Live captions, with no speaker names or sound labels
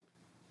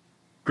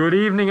Good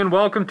evening and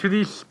welcome to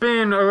the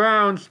Spin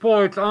Around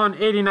Sports on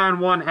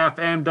 89.1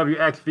 FM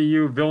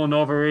WXVU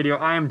Villanova Radio.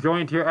 I am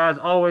joined here as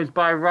always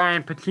by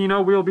Ryan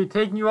Pacino. We'll be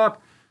taking you up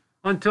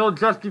until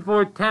just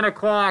before 10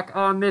 o'clock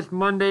on this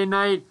Monday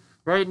night.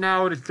 Right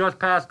now it is just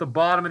past the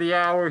bottom of the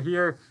hour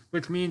here,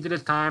 which means it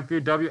is time for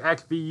your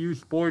WXVU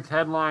sports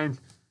headlines.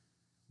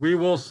 We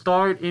will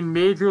start in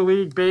Major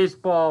League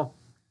Baseball,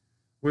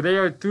 where they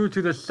are through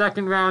to the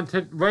second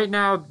round. Right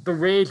now, the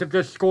Rays have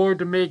just scored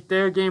to make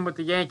their game with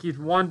the Yankees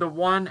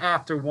 1-1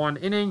 after one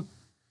inning.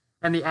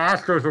 And the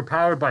Astros were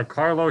powered by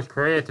Carlos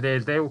Correa today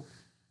as they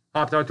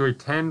hopped out to a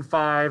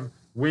 10-5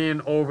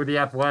 win over the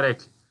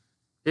Athletics.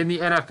 In the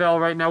NFL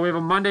right now, we have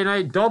a Monday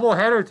night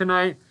doubleheader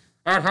tonight.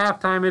 At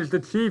halftime, it is the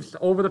Chiefs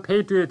over the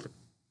Patriots,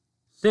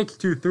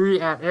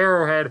 6-3 at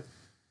Arrowhead.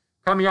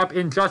 Coming up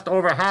in just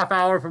over a half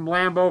hour from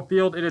Lambeau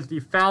Field, it is the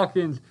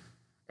Falcons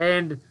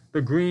and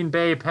the Green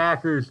Bay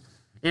Packers.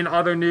 In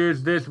other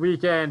news this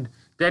weekend,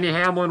 Denny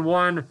Hamlin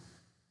won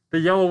the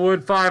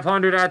Yellowwood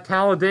 500 at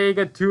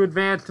Talladega to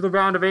advance to the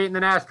round of 8 in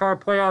the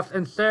NASCAR playoffs,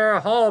 and Sarah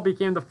Hall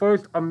became the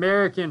first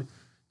American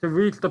to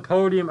reach the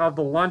podium of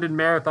the London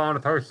Marathon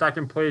with her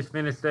second place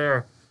finish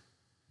there.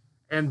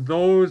 And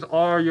those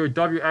are your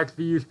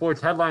WXVU sports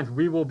headlines.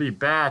 We will be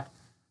back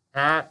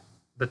at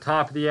the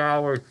top of the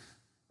hour.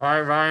 All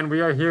right, Ryan,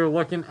 we are here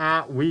looking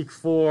at week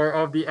 4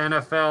 of the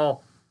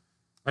NFL.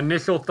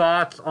 Initial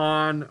thoughts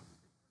on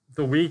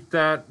the week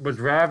that was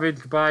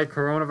ravaged by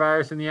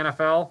coronavirus in the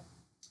NFL?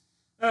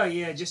 Oh,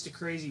 yeah, just a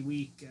crazy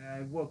week.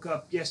 I woke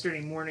up yesterday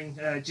morning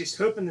just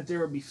hoping that there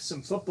would be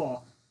some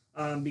football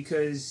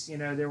because,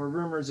 there were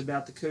rumors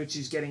about the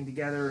coaches getting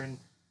together and,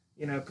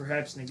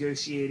 perhaps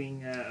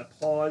negotiating a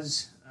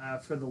pause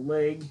for the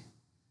league.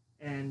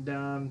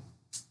 And,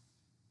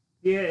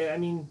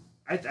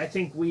 I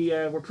think we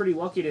were pretty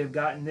lucky to have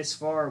gotten this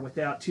far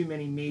without too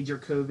many major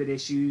COVID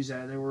issues.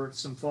 There were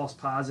some false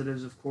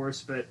positives, of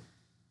course, but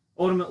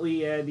ultimately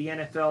the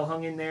NFL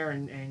hung in there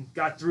and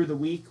got through the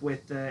week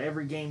with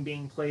every game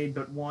being played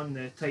but one,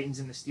 the Titans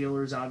and the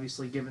Steelers,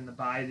 obviously given the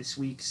bye this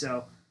week.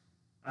 So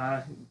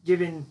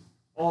given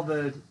all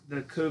the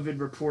COVID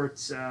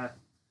reports,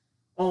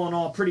 all in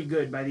all, pretty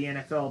good by the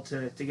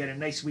NFL to get a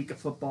nice week of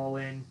football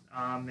in.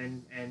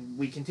 And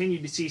we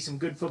continue to see some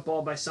good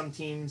football by some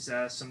teams,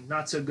 some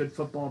not so good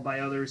football by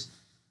others.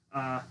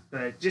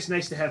 But just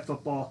nice to have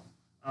football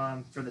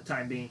for the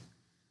time being.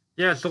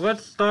 Yeah, so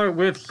let's start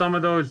with some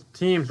of those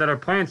teams that are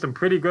playing some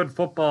pretty good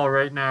football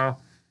right now.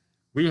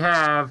 We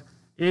have,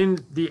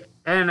 in the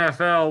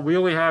NFL, we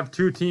only have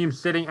 2 teams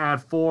sitting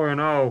at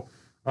 4-0.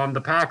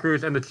 The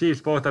Packers and the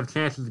Chiefs both have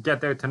chances to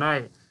get there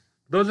tonight.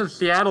 Those are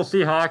Seattle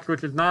Seahawks,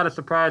 which is not a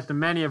surprise to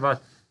many of us,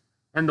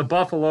 and the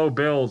Buffalo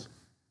Bills.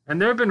 And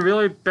there have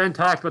been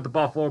talks about the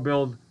Buffalo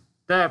Bills.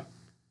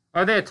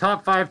 Are they a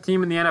top 5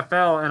 team in the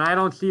NFL? And I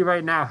don't see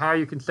right now how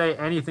you can say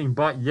anything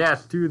but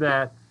yes to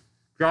that.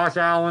 Josh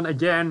Allen,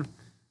 again,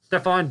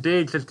 Stephon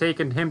Diggs has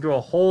taken him to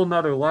a whole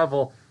nother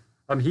level.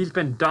 He's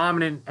been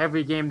dominant in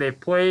every game they've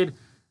played.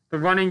 The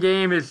running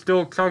game is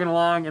still chugging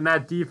along, and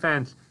that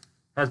defense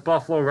has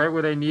Buffalo right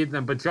where they need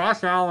them. But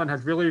Josh Allen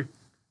has really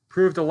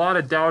proved a lot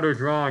of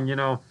doubters wrong.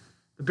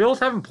 The Bills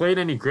haven't played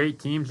any great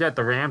teams yet.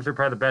 The Rams are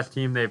probably the best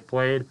team they've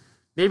played.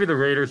 Maybe the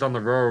Raiders on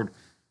the road.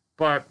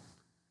 But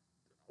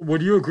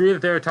would you agree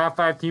that they're a top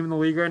 5 team in the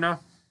league right now?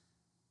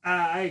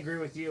 I agree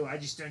with you. I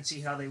just don't see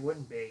how they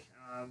wouldn't be.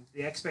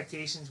 The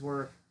expectations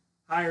were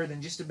higher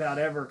than just about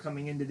ever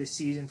coming into this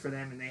season for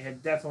them, and they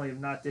definitely have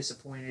not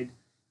disappointed.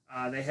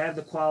 They have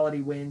the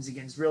quality wins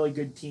against really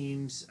good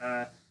teams.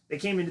 They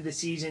came into the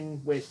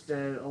season with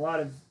a lot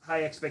of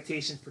high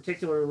expectations,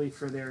 particularly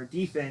for their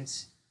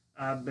defense.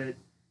 But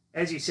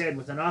as you said,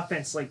 with an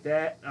offense like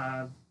that,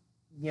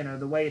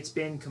 the way it's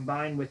been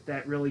combined with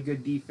that really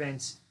good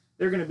defense,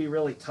 they're going to be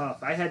really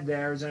tough. I had the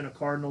Arizona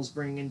Cardinals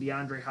bring in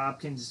DeAndre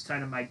Hopkins as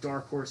kind of my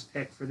dark horse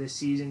pick for this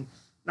season.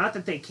 Not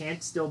that they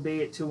can't still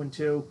be at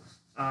 2-2.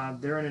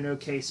 They're in an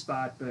okay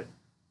spot, but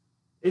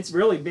it's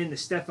really been the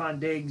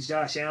Stephon Diggs,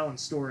 Josh Allen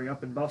story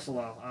up in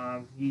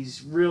Buffalo.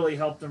 He's really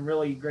helped them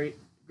really great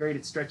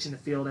at stretching the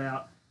field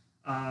out.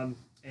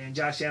 And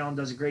Josh Allen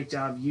does a great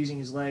job using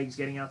his legs,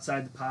 getting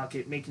outside the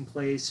pocket, making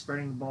plays,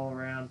 spreading the ball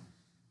around.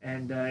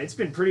 And it's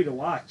been pretty to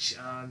watch.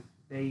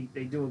 They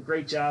do a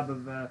great job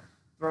of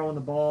throwing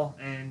the ball,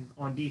 and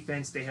on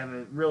defense they have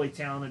a really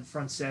talented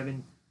front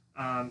seven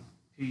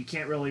who you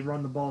can't really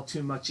run the ball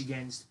too much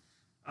against.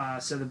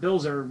 So the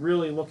Bills are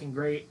really looking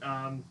great.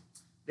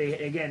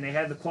 They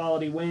have the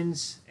quality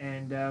wins,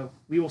 and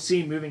we will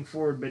see moving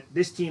forward. But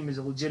this team is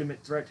a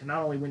legitimate threat to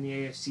not only win the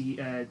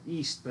AFC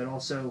East, but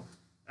also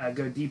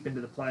go deep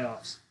into the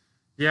playoffs.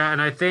 Yeah,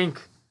 and I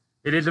think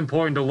it is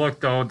important to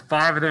look, though.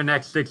 5 of their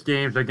next 6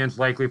 games are against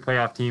likely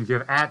playoff teams. You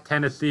have at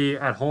Tennessee,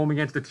 at home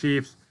against the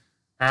Chiefs,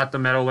 at the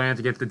Meadowlands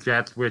against the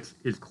Jets, which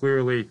is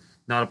clearly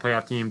not a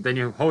playoff team. Then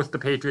you host the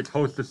Patriots,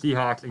 host the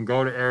Seahawks, and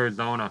go to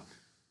Arizona.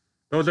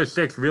 Those are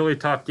 6 really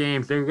tough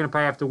games. They're going to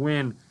probably have to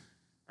win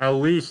at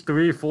least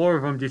 3-4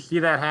 of them. Do you see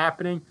that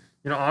happening?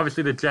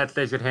 Obviously the Jets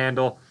they should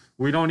handle.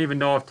 We don't even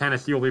know if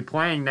Tennessee will be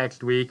playing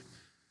next week.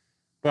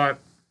 But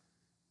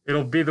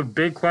it'll be the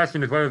big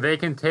question is whether they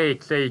can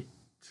take, say,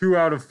 2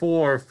 out of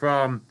 4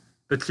 from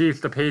the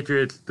Chiefs, the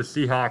Patriots, the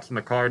Seahawks, and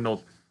the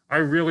Cardinals. I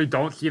really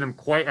don't see them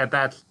quite at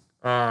that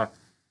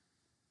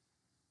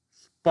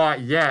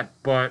spot yet,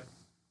 but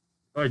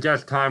I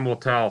guess time will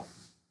tell.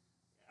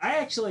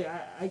 I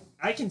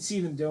can see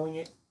them doing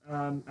it.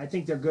 I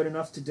think they're good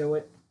enough to do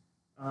it.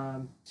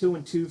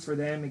 2-2 for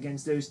them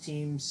against those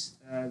teams.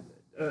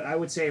 I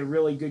would say a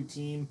really good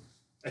team,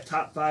 a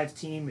top 5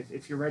 team,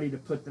 if you're ready to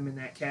put them in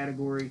that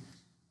category,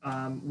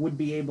 would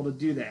be able to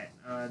do that.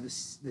 The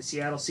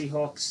Seattle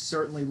Seahawks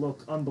certainly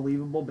look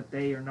unbelievable, but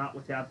they are not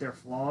without their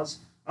flaws.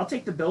 I'll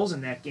take the Bills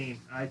in that game.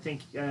 I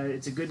think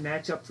it's a good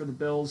matchup for the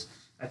Bills.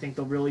 I think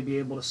they'll really be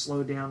able to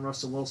slow down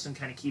Russell Wilson,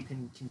 kind of keep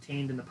him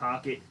contained in the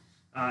pocket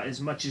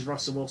as much as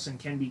Russell Wilson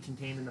can be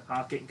contained in the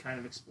pocket and kind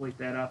of exploit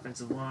that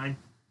offensive line.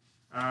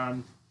 I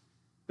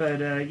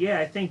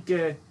think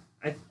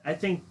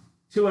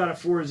 2 out of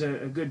 4 is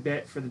a good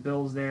bet for the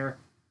Bills there.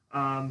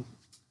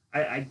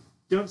 I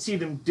don't see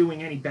them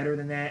doing any better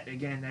than that.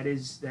 Again, that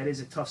is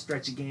a tough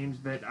stretch of games,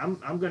 but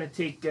I'm going to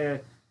take a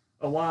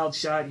wild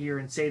shot here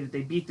and say that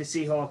they beat the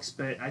Seahawks,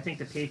 but I think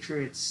the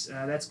Patriots,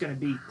 that's going to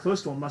be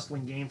close to a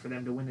must-win game for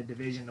them to win the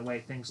division the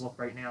way things look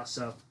right now.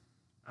 So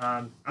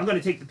I'm going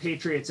to take the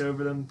Patriots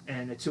over them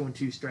and a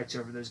 2-2 stretch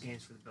over those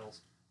games for the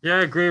Bills. Yeah,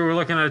 I agree. We're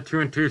looking at a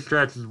 2-2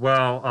 stretch as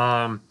well.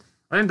 I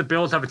think the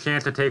Bills have a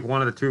chance to take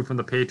one of the 2 from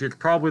the Patriots,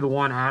 probably the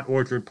one at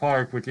Orchard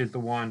Park, which is the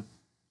one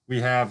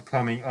we have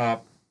coming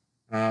up.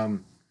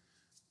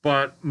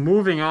 But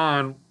moving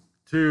on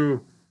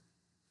to,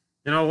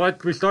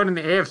 we started in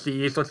the AFC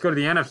East. Let's go to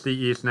the NFC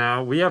East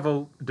now. We have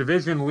a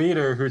division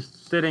leader who's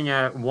sitting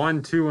at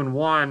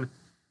 1-2-1.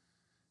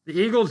 The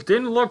Eagles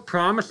didn't look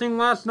promising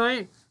last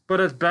night, but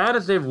as bad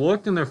as they've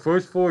looked in their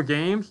first 4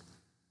 games,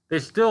 they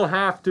still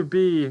have to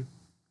be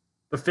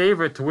the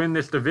favorite to win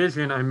this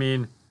division. I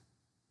mean,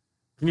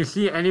 can you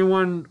see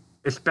anyone,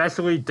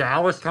 especially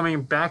Dallas,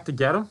 coming back to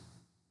get them?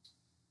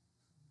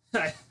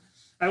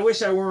 I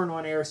wish I weren't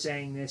on air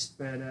saying this,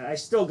 but I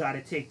still got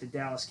to take the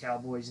Dallas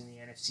Cowboys in the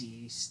NFC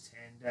East,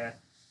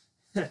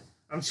 and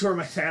I'm sure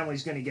my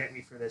family's going to get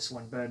me for this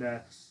one.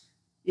 But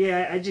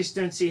I just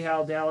don't see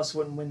how Dallas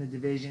wouldn't win the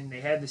division.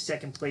 They had the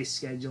second place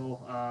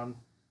schedule,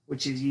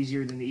 which is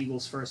easier than the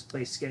Eagles' first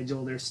place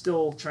schedule. They're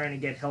still trying to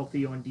get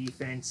healthy on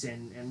defense,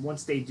 and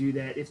once they do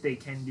that, if they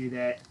can do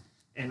that,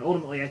 and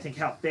ultimately I think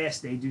how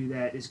fast they do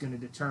that is going to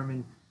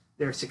determine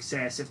their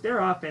success. If their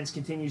offense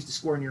continues to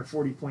score near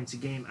 40 points a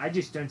game, I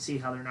just don't see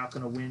how they're not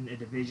going to win a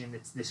division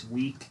that's this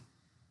weak.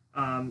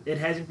 It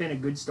hasn't been a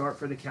good start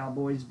for the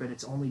Cowboys, but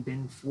it's only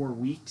been 4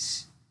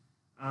 weeks.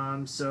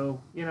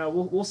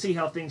 We'll see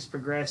how things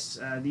progress.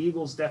 The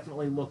Eagles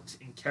definitely looked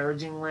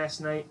encouraging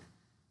last night,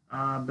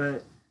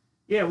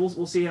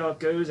 we'll see how it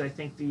goes. I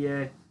think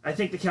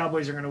the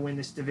Cowboys are going to win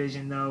this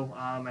division, though.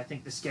 I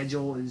think the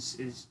schedule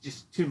is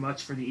just too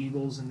much for the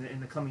Eagles in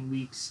the coming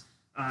weeks.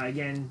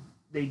 Again,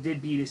 they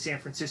did beat a San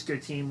Francisco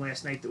team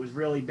last night that was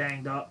really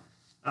banged up.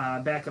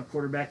 Backup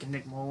quarterback and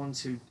Nick Mullins,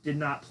 who did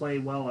not play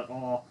well at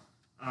all,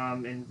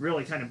 and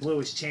really kind of blew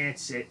his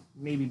chance at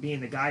maybe being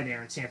the guy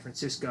there in San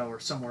Francisco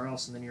or somewhere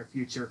else in the near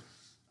future.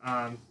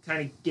 Kind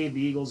of gave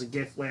the Eagles a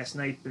gift last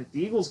night, but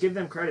the Eagles, give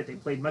them credit. They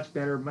played much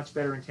better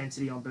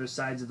intensity on both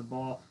sides of the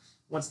ball.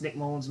 Once Nick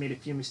Mullins made a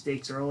few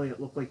mistakes early,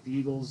 it looked like the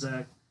Eagles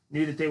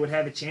knew that they would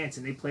have a chance,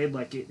 and they played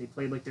like it. They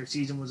played like their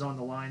season was on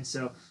the line.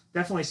 So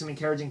definitely some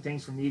encouraging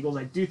things from the Eagles.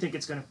 I do think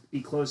it's going to be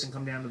close and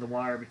come down to the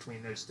wire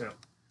between those 2.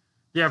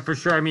 Yeah, for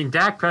sure. I mean,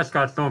 Dak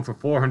Prescott's thrown for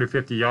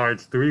 450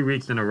 yards 3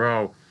 weeks in a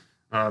row.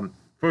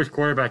 First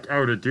quarterback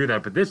ever to do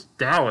that. But this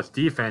Dallas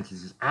defense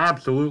is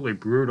absolutely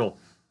brutal.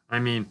 I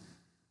mean,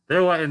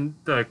 they're letting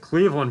the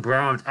Cleveland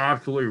Browns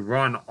absolutely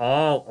run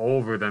all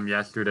over them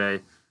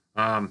yesterday.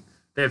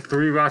 They had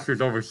 3 rushers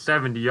over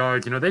 70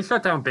 yards. They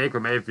shut down Baker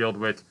Mayfield,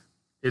 which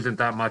isn't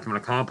that much of an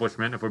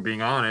accomplishment, if we're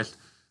being honest.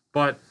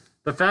 But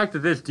the fact that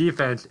this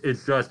defense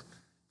is just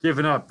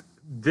giving up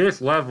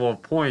this level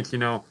of points,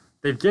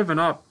 they've given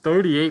up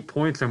 38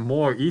 points or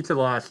more each of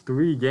the last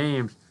 3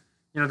 games.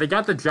 They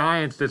got the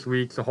Giants this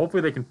week, so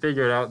hopefully they can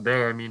figure it out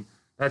there. I mean,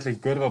 that's as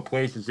good of a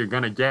place as you're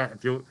going to get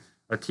if you're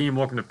a team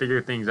looking to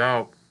figure things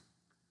out.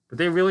 But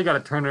they really got to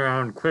turn it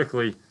around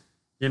quickly.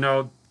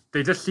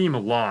 They just seem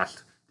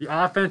lost. The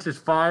offense is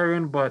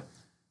firing, but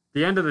at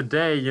the end of the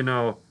day,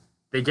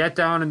 they get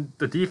down and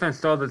the defense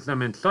throws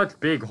them in such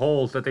big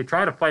holes that they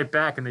try to fight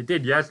back, and they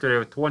did yesterday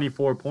with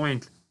 24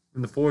 points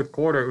in the fourth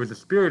quarter. It was a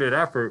spirited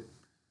effort,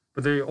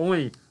 but they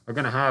only are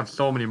going to have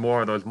so many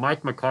more of those.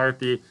 Mike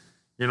McCarthy,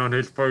 in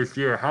his first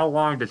year, how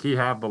long does he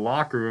have the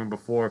locker room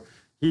before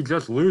he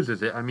just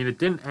loses it? I mean, it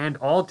didn't end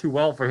all too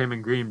well for him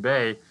in Green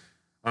Bay,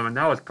 and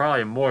that was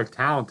probably a more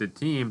talented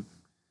team.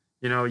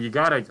 You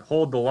got to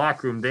hold the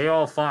locker room. They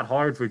all fought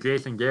hard for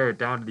Jason Garrett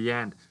down to the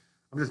end.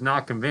 I'm just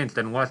not convinced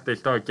that unless they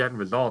start getting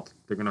results,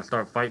 they're going to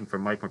start fighting for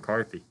Mike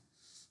McCarthy.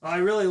 Well, I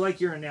really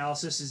like your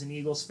analysis as an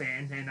Eagles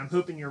fan, and I'm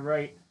hoping you're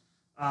right.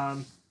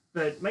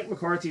 But Mike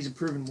McCarthy's a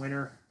proven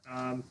winner.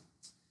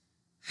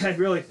 I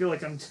really feel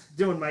like I'm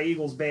doing my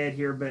Eagles bad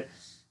here, but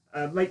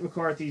Mike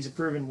McCarthy's a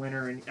proven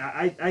winner, and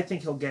I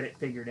think he'll get it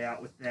figured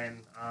out with them.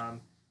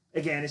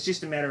 Again, it's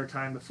just a matter of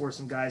time before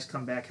some guys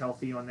come back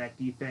healthy on that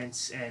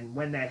defense, and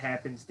when that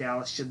happens,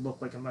 Dallas should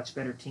look like a much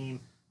better team.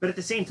 But at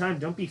the same time,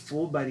 don't be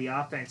fooled by the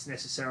offense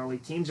necessarily.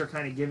 Teams are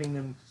kind of giving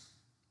them,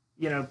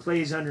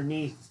 plays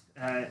underneath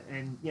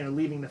and,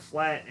 leaving the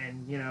flat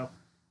and,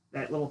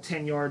 that little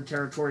 10-yard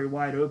territory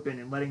wide open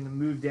and letting them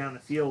move down the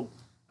field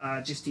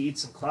just to eat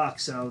some clock.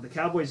 So the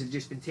Cowboys have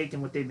just been taking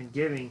what they've been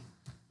given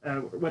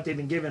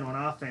on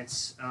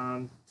offense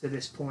to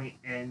this point,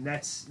 and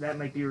that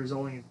might be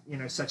resulting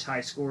in such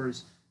high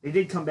scores. They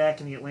did come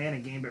back in the Atlanta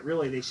game, but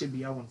really they should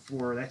be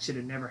 0-4. That should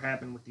have never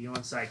happened with the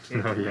onside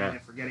kick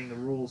and forgetting the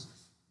rules.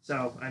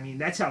 So I mean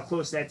that's how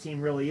close that team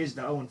really is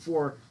to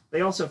 0-4.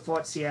 They also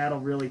fought Seattle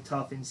really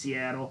tough in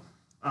Seattle,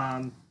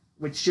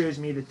 which shows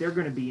me that they're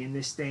going to be in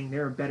this thing.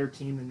 They're a better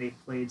team than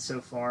they've played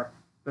so far.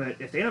 But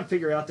if they don't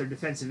figure out their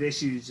defensive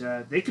issues,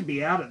 they could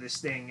be out of this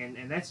thing,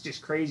 and that's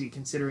just crazy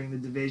considering the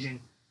division.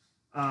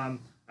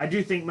 I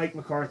do think Mike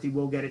McCarthy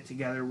will get it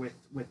together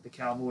with the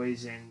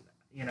Cowboys, and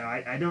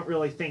I don't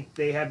really think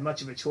they have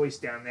much of a choice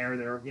down there.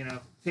 They're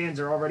fans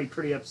are already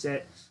pretty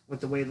upset with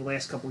the way the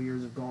last couple of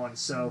years have gone.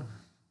 So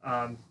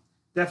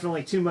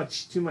definitely too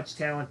much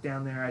talent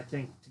down there, I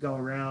think, to go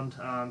around.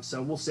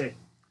 So we'll see.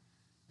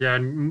 Yeah,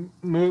 and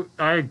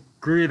I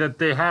agree that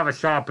they have a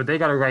shot, but they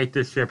got to right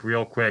this ship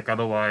real quick.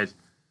 Otherwise,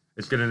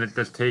 it's going to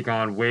just take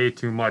on way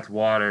too much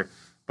water.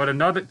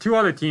 But two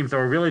other teams that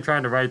were really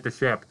trying to right the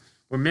ship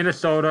were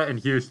Minnesota and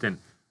Houston.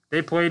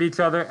 They played each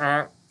other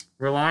at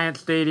Reliant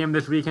Stadium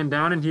this weekend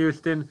down in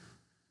Houston.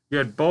 You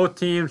had both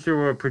teams who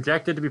were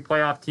projected to be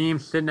playoff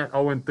teams sitting at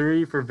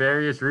 0-3 for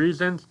various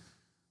reasons.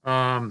 We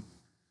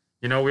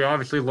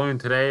obviously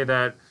learned today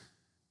that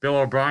Bill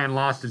O'Brien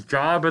lost his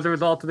job as a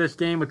result of this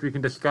game, which we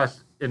can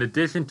discuss in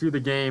addition to the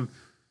game.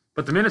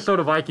 But the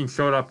Minnesota Vikings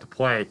showed up to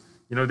play.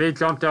 They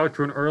jumped out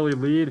to an early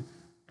lead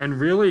and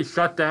really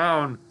shut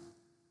down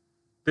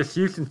this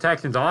Houston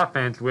Texans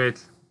offense, which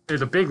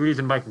is a big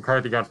reason Mike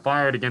McCarthy got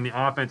fired. Again, the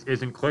offense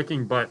isn't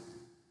clicking, but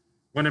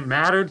when it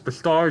mattered, the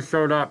stars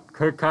showed up.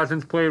 Kirk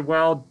Cousins played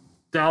well.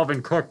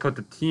 Dalvin Cook put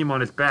the team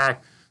on his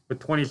back with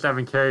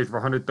 27 carries for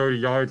 130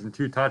 yards and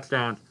 2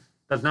 touchdowns.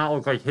 Does not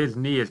look like his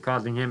knee is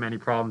causing him any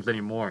problems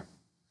anymore.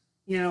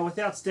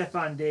 Without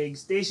Stephon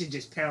Diggs, they should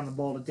just pound the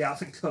ball to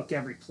Dalvin Cook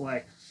every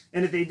play.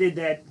 And if they did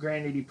that,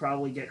 granted, he'd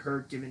probably get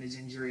hurt given his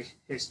injury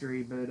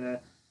history.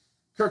 But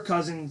Kirk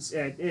Cousins,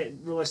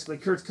 realistically,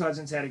 Kirk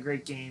Cousins had a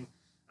great game.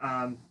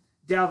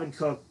 Dalvin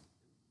Cook,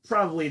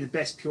 probably the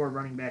best pure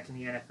running back in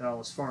the NFL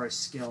as far as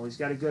skill. He's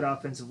got a good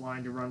offensive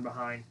line to run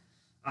behind.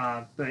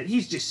 But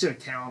he's just so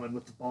talented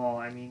with the ball.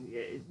 I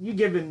mean, you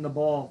give him the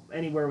ball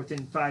anywhere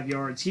within 5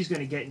 yards, he's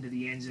going to get into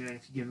the end zone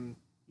if you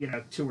give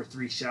him, 2 or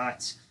 3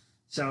 shots.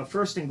 So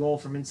 1st and goal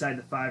from inside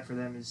the 5 for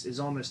them is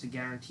almost a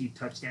guaranteed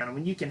touchdown. And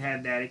when you can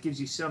have that, it gives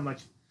you so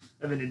much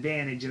of an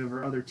advantage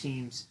over other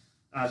teams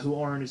who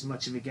aren't as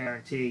much of a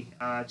guarantee.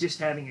 Just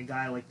having a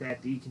guy like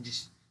that you can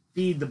just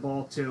feed the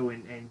ball to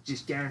and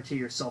just guarantee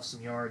yourself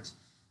some yards.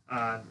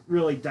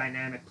 Really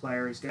dynamic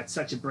player. He's got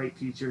such a bright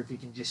future if he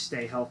can just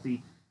stay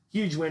healthy.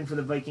 Huge win for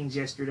the Vikings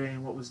yesterday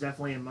in what was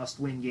definitely a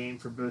must-win game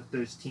for both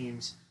those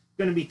teams.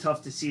 Going to be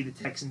tough to see the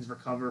Texans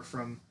recover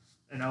from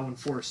an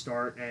 0-4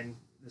 start and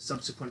the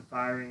subsequent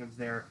firing of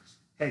their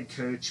head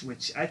coach,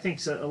 which I think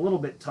is a little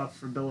bit tough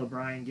for Bill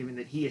O'Brien, given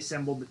that he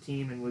assembled the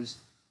team and was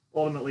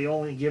ultimately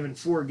only given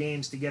 4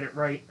 games to get it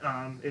right,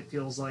 it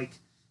feels like.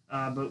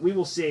 But we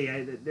will see.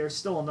 There's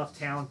still enough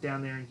talent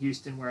down there in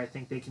Houston where I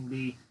think they can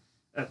be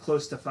a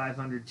close to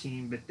 500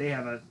 team, but they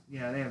have a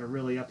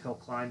really uphill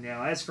climb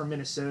now. As for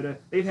Minnesota,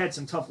 they've had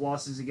some tough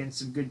losses against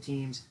some good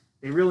teams.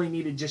 They really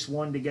needed just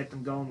one to get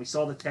them going. We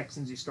saw the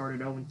Texans, who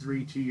started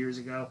 0-3 2 years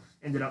ago,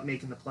 ended up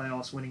making the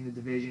playoffs, winning the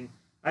division.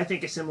 I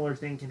think a similar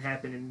thing can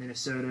happen in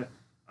Minnesota.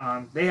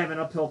 They have an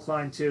uphill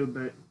climb too,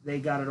 but they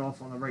got it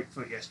off on the right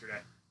foot yesterday.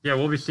 Yeah,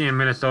 we'll be seeing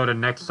Minnesota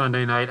next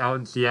Sunday night out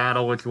in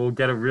Seattle, which will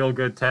get a real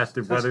good test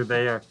of whether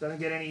they are. Doesn't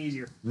get any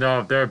easier.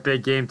 No, they're a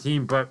big game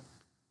team. But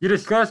you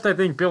discussed, I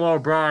think, Bill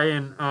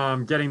O'Brien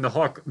getting the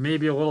hook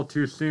maybe a little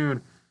too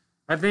soon.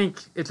 I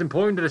think it's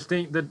important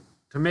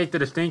to make the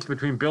distinction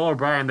between Bill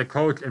O'Brien, the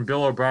coach, and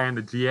Bill O'Brien,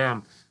 the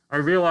GM. I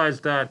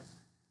realize that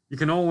you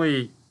can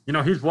only,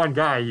 he's one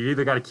guy. You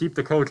either got to keep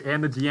the coach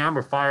and the GM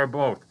or fire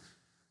both.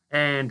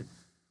 And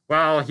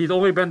while he's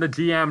only been the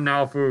GM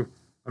now for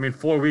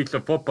 4 weeks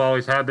of football,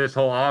 he's had this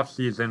whole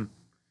offseason.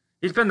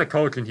 He's been the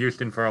coach in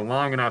Houston for a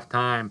long enough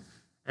time,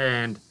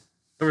 and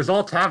the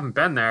results haven't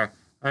been there.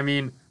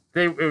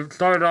 It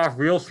started off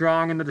real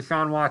strong in the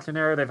Deshaun Watson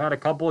era. They've had a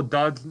couple of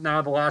duds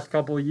now the last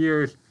couple of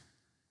years.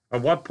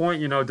 At what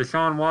point,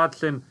 Deshaun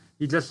Watson,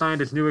 he just signed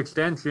his new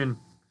extension.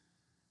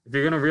 If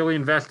you're going to really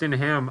invest in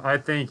him, I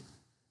think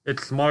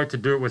it's smart to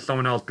do it with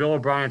someone else. Bill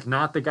O'Brien's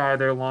not the guy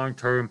there long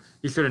term.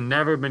 He should have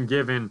never been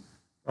given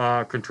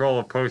control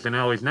of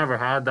personnel. He's never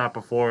had that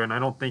before, and I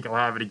don't think he'll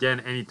have it again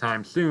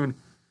anytime soon.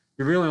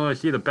 You really only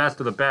see the best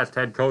of the best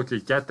head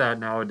coaches get that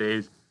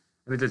nowadays,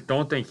 and I just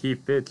don't think he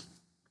fits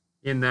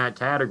in that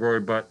category.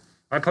 But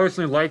I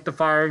personally like the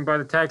firing by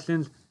the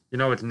Texans.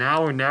 It's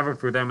now or never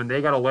for them, and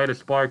they got to light a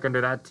spark under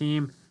that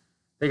team.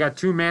 They got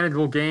 2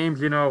 manageable games,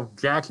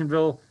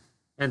 Jacksonville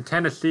and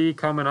Tennessee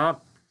coming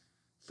up.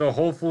 So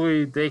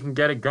hopefully they can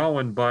get it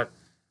going, but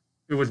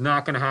it was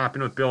not going to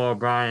happen with Bill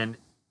O'Brien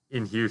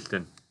in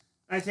Houston.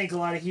 I think a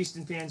lot of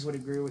Houston fans would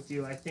agree with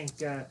you. I think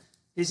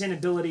his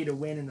inability to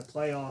win in the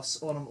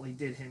playoffs ultimately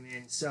did him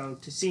in. So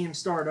to see him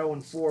start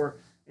 0-4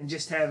 and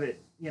just have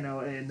it, in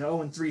the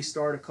 0-3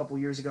 start a couple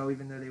years ago,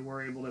 even though they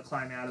were able to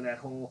climb out of that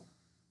hole,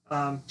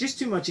 just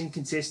too much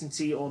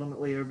inconsistency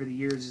ultimately over the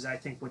years is, I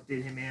think, what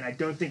did him in. I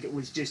don't think it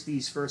was just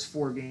these first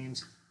 4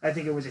 games. I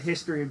think it was a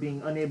history of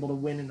being unable to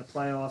win in the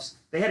playoffs.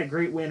 They had a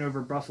great win over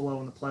Buffalo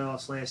in the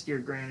playoffs last year,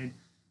 granted.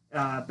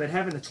 But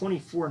having the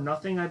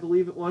 24-0, I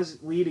believe it was,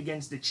 lead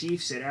against the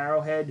Chiefs at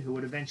Arrowhead, who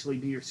would eventually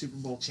be your Super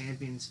Bowl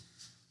champions,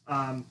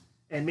 and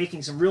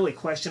making some really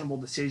questionable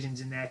decisions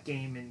in that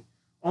game and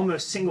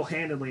almost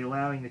single-handedly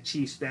allowing the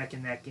Chiefs back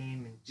in that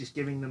game and just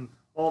giving them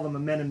all the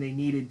momentum they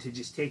needed to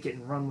just take it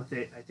and run with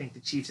it. I think the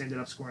Chiefs ended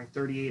up scoring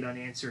 38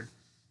 unanswered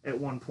at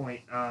one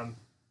point.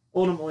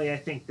 Ultimately, I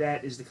think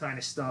that is the kind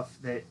of stuff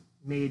that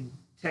made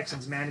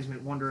Texans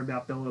management wonder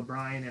about Bill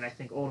O'Brien, and I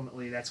think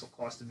ultimately that's what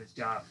cost him his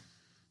job.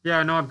 Yeah,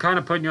 I know I'm kind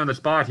of putting you on the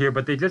spot here,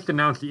 but they just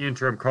announced the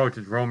interim coach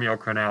is Romeo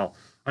Crennel.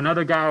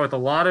 Another guy with a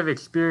lot of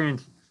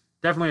experience,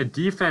 definitely a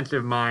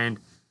defensive mind.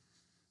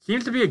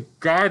 Seems to be a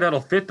guy that'll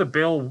fit the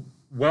bill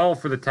well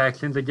for the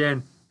Texans.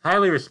 Again,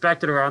 highly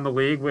respected around the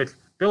league, which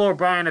Bill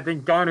O'Brien, I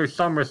think, garners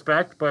some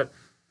respect, but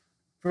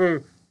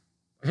for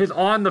his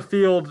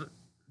on-the-field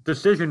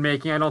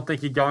decision-making, I don't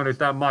think he garners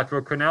that much.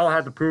 Where Crennel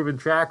has a proven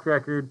track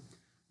record,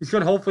 he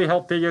should hopefully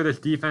help figure this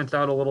defense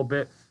out a little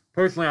bit.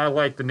 Personally, I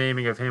like the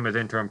naming of him as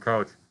interim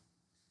coach.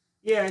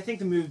 Yeah, I think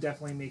the move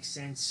definitely makes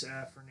sense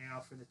for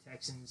now for the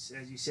Texans.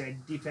 As you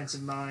said,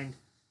 defensive mind.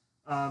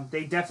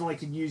 They definitely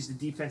could use the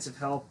defensive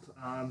help.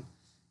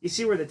 You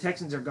see where the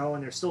Texans are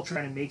going. They're still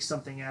trying to make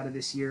something out of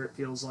this year, it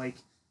feels like.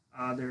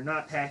 They're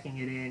not packing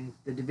it in.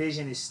 The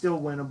division is still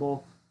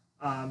winnable.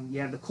 You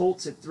have the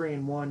Colts at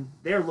 3-1.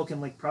 They're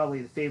looking like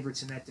probably the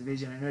favorites in that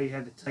division. I know you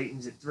have the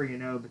Titans at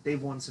 3-0, but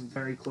they've won some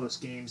very close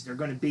games. They're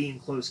going to be in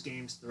close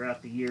games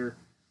throughout the year.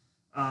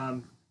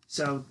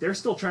 So they're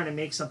still trying to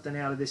make something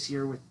out of this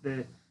year with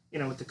the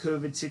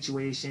COVID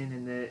situation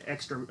and the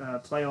extra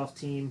playoff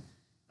team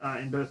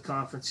in both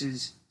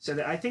conferences. So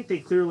that I think they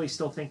clearly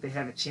still think they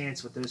have a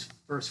chance with those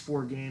first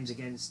 4 games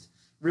against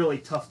really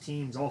tough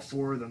teams, all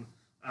 4 of them,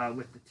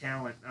 with the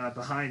talent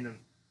behind them.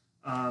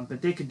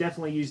 But they could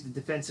definitely use the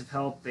defensive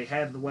help. They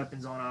have the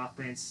weapons on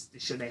offense.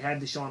 They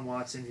have Deshaun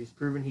Watson, who's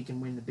proven he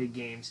can win the big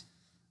games.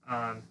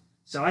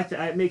 So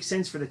it makes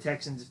sense for the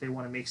Texans if they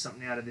want to make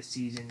something out of this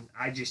season.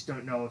 I just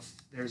don't know if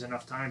there's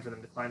enough time for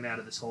them to climb out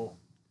of this hole.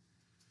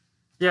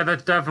 Yeah,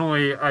 that's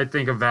definitely, I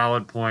think, a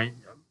valid point.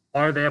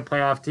 Are they a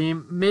playoff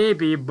team?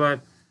 Maybe, but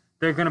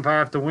they're going to probably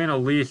have to win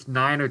at least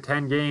 9 or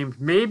 10 games.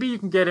 Maybe you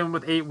can get in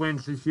with 8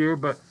 wins this year,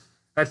 but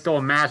that's still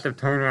a massive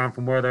turnaround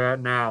from where they're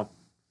at now.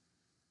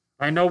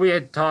 I know we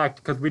had talked,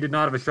 because we did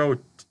not have a show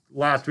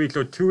last week,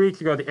 so 2 weeks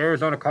ago, the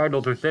Arizona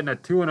Cardinals were sitting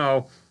at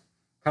 2-0,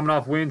 coming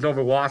off wins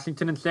over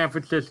Washington and San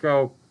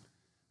Francisco,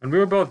 and we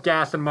were both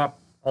gassing them up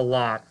a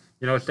lot,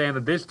 saying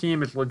that this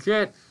team is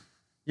legit.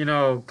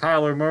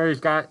 Kyler Murray's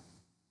got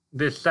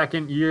this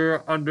second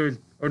year under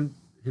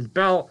his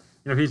belt.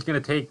 He's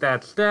going to take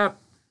that step.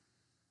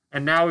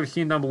 And now we've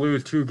seen them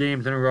lose 2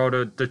 games in a row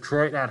to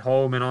Detroit at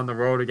home and on the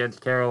road against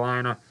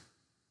Carolina.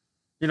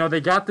 They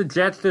got the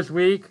Jets this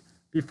week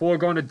before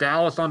going to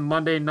Dallas on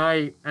Monday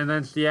night and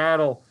then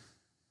Seattle.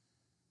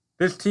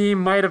 This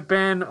team might have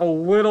been a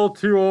little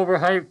too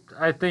overhyped.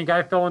 I think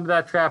I fell into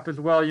that trap as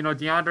well.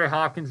 DeAndre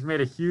Hopkins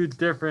made a huge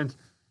difference.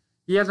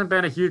 He hasn't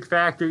been a huge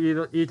factor each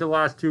of the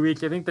last 2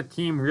 weeks. I think the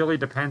team really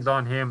depends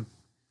on him.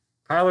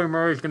 Kyler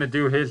Murray's going to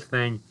do his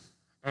thing,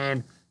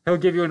 and he'll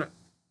give you,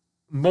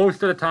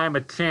 most of the time,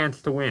 a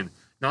chance to win.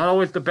 Not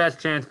always the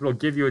best chance, but he'll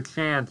give you a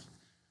chance.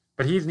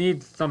 But he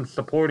needs some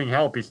supporting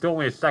help. He's still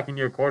only a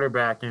second-year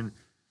quarterback, and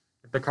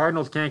if the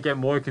Cardinals can't get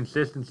more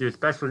consistency,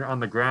 especially on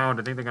the ground,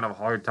 I think they're going to have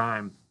a hard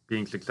time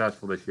being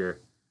successful this year.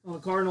 Well,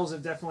 the Cardinals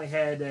have definitely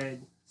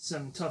had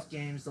some tough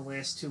games the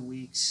last 2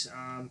 weeks.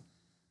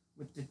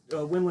 With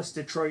the winless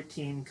Detroit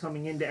team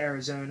coming into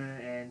Arizona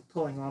and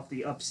pulling off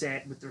the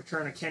upset with the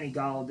return of Kenny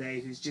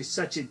Golladay, who's just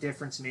such a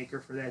difference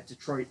maker for that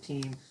Detroit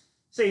team.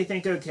 So you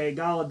think, okay,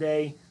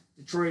 Golladay,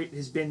 Detroit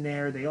has been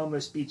there. They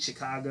almost beat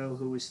Chicago,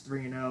 who was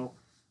 3-0.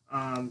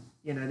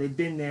 They've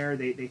been there.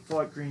 They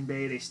fought Green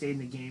Bay. They stayed in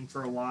the game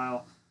for a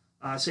while.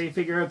 So you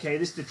figure, okay,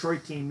 this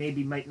Detroit team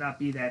might not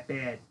be that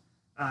bad.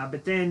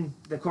 But then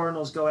the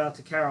Cardinals go out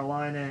to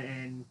Carolina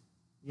and,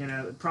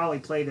 probably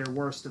play their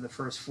worst of the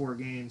first 4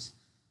 games.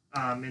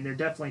 And they're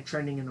definitely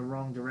trending in the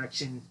wrong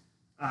direction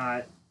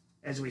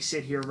as we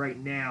sit here right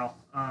now.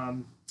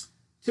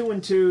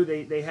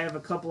 2-2, they have a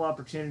couple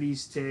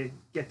opportunities to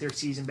get their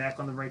season back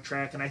on the right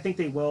track, and I think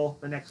they will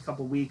the next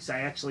couple weeks.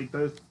 I actually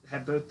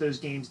have both those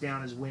games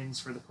down as wins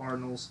for the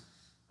Cardinals.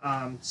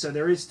 So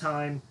there is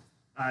time.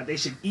 They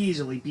should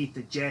easily beat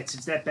the Jets.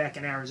 It's that back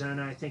in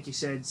Arizona, I think you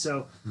said.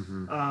 So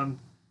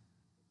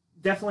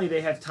definitely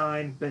they have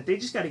time, but they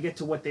just got to get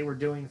to what they were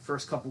doing the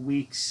first couple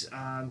weeks.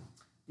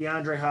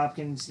 DeAndre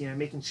Hopkins,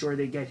 making sure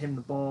they get him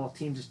the ball.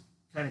 Teams just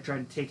kind of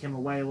tried to take him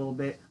away a little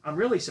bit. I'm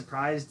really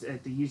surprised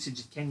at the usage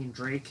of Kenyon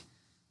Drake.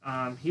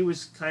 He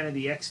was kind of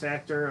the X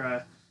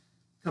factor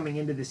coming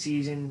into the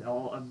season.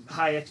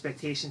 High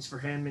expectations for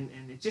him,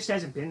 and it just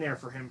hasn't been there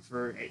for him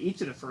for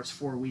each of the first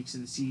 4 weeks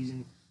of the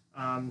season.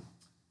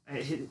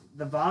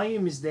 The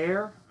volume is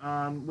there,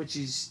 which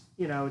is,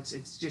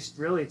 it's just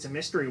really, it's a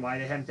mystery why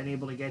they haven't been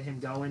able to get him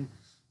going.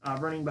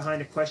 Running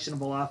behind a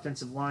questionable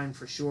offensive line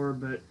for sure,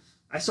 but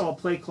I saw a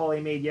play call he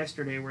made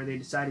yesterday where they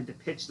decided to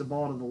pitch the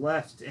ball to the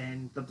left,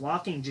 and the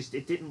blocking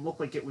it didn't look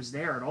like it was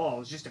there at all. It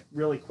was just a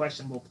really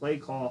questionable play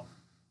call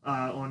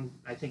on,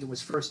 I think it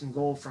was 1st and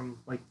goal from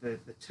like the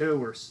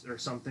 2 or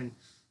something.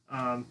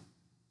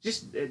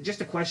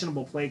 Just a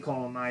questionable play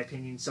call in my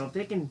opinion. So if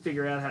they can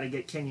figure out how to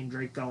get Kenyon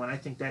Drake going, I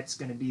think that's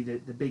going to be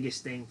the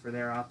biggest thing for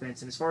their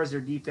offense. And as far as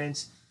their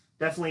defense,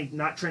 definitely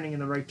not trending in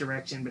the right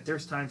direction, but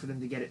there's time for them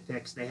to get it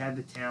fixed. They have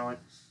the talent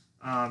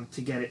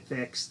to get it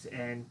fixed.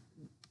 And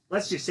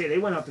let's just say they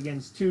went up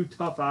against 2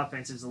 tough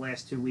offenses the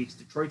last 2 weeks.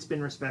 Detroit's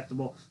been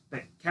respectable,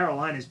 but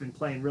Carolina's been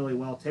playing really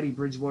well. Teddy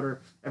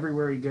Bridgewater,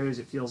 everywhere he goes,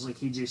 it feels like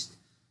he just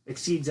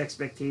exceeds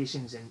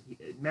expectations, and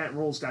Matt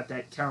Rule's got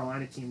that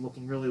Carolina team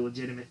looking really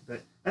legitimate,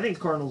 but I think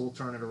the Cardinals will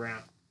turn it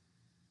around.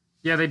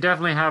 Yeah, they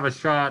definitely have a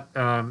shot.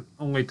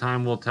 Only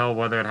time will tell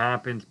whether it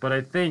happens, but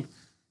I think,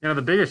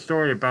 the biggest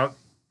story about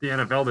the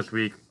NFL this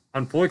week,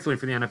 unfortunately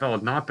for the NFL,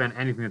 has not been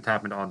anything that's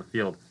happened on the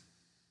field.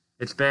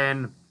 It's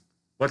been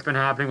what's been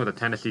happening with the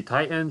Tennessee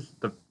Titans,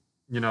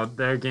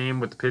 their game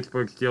with the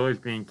Pittsburgh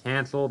Steelers being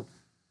canceled,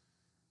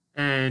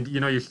 and,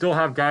 you still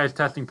have guys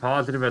testing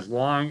positive as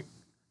long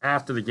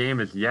after the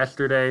game as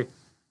yesterday.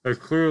 There's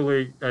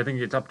clearly, I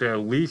think it's up to at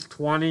least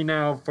 20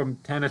 now from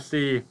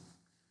Tennessee.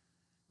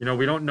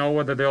 We don't know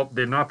whether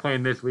they're not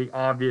playing this week,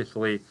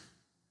 obviously.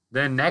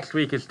 Then next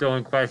week is still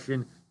in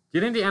question. Do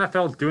you think the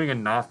NFL is doing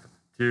enough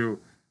to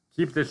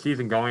keep this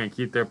season going and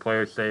keep their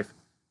players safe?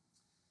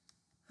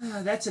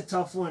 That's a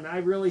tough one. I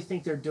really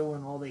think they're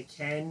doing all they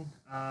can.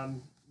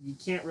 You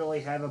can't really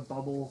have a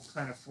bubble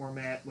kind of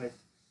format with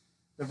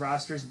the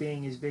rosters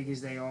being as big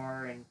as they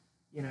are, and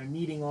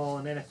needing all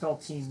an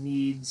NFL team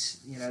needs,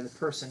 the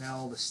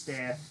personnel, the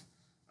staff.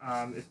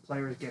 If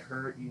players get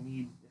hurt, you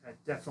need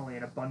definitely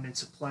an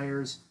abundance of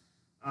players.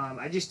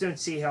 I just don't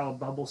see how a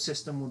bubble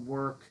system would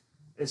work.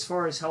 As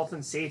far as health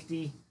and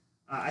safety,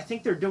 I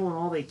think they're doing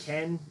all they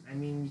can. I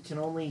mean, you can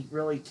only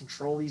really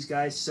control these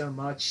guys so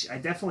much. I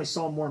definitely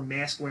saw more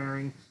mask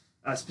wearing,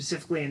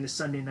 specifically in the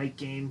Sunday night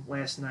game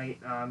last night.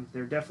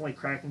 They're definitely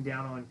cracking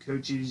down on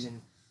coaches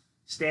and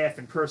staff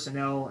and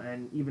personnel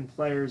and even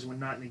players when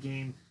not in the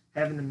game,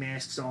 having the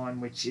masks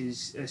on, which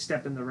is a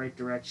step in the right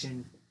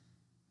direction.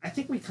 I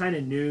think we kind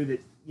of knew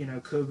that,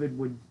 COVID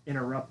would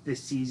interrupt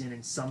this season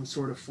in some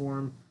sort of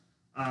form.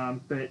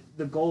 But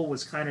the goal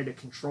was kind of to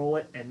control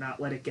it and not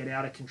let it get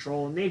out of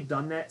control. And they've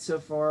done that so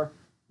far.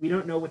 We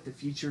don't know what the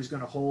future is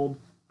going to hold.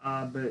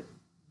 But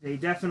they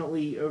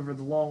definitely, over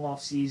the long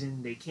off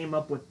season, they came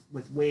up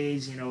with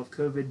ways, if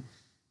COVID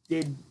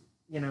did,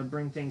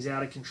 bring things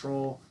out of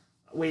control,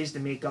 ways to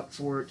make up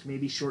for it, to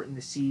maybe shorten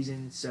the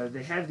season. So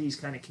they have these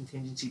kind of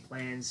contingency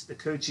plans. The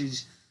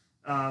coaches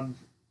are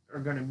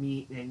going to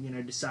meet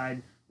and,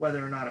 decide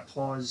whether or not a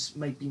pause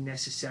might be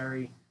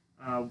necessary.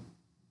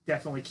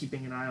 Definitely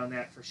keeping an eye on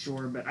that for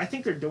sure. But I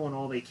think they're doing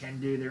all they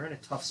can do. They're in a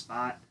tough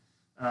spot.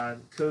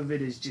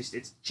 COVID is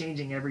it's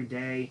changing every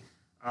day.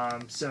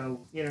 So,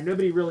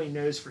 nobody really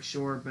knows for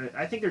sure, but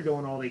I think they're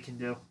doing all they can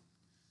do.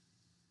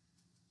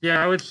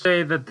 Yeah, I would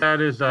say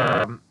that is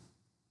a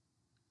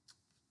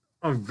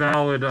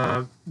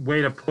valid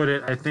way to put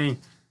it. I think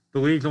the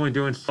league's only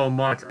doing so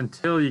much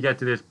until you get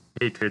to this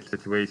Patriots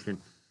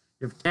situation.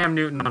 You have Cam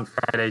Newton on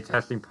Friday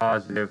testing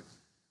positive,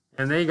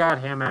 and they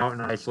got him out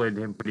and isolated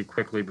him pretty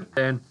quickly. But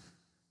then,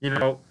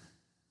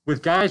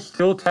 with guys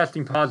still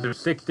testing positive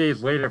 6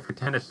 days later for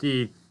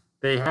Tennessee,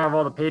 they have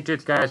all the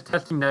Patriots guys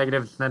testing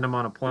negative and send them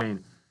on a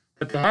plane.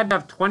 But they had to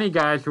have 20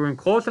 guys who were in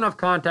close enough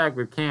contact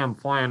with Cam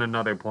fly on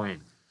another plane.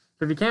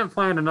 So if you can't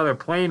fly on another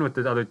plane with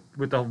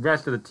the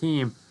rest of the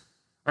team,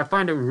 I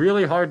find it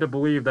really hard to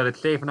believe that it's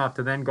safe enough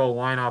to then go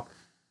line up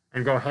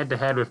and go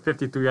head-to-head with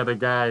 53 other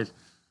guys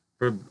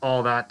for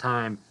all that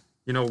time.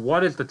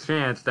 What is the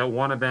chance that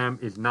one of them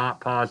is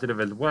not positive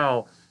as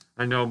well?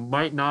 I know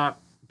might not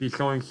be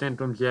showing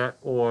symptoms yet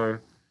or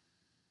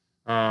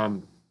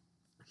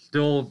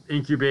still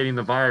incubating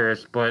the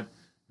virus, but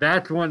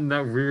that's one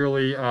that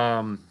really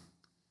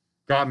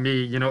got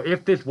me.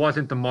 If this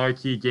wasn't the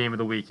marquee game of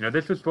the week,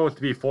 this was supposed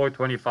to be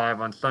 4:25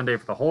 on Sunday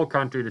for the whole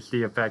country to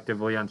see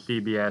effectively on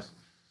CBS.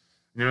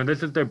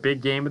 This is their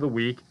big game of the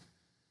week,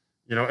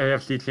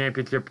 AFC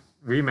Championship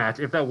rematch.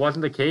 If that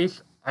wasn't the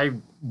case, I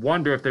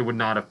wonder if they would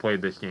not have played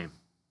this game.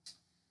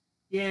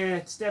 Yeah,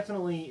 it's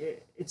definitely,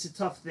 it's a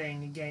tough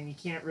thing. Again, you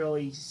can't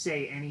really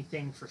say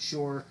anything for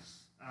sure.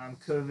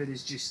 COVID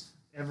is just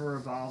ever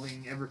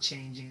evolving, ever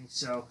changing.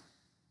 So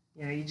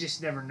You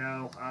just never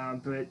know.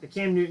 But the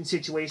Cam Newton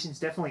situation is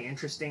definitely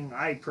interesting.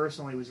 I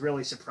personally was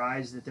really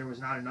surprised that there was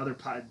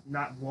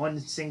not one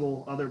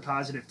single other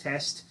positive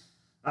test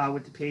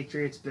with the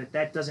Patriots. But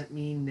that doesn't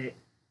mean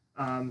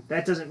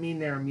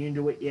they're immune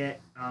to it yet.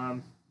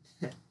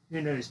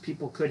 Who knows?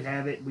 People could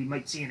have it. We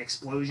might see an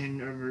explosion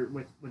over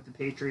with the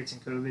Patriots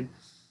and COVID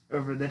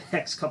over the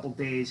next couple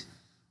days.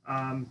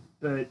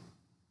 But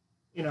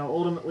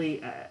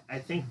ultimately, I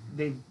think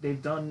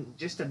they've done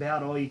just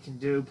about all you can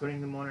do,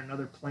 putting them on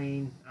another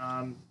plane,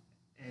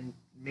 and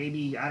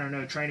maybe, I don't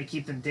know, trying to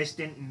keep them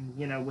distant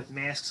and with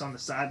masks on the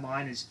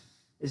sideline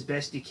as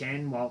best you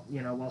can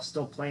while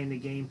still playing the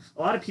game.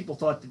 A lot of people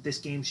thought that this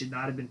game should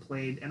not have been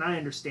played, and I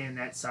understand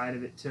that side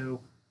of it too.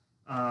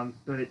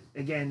 But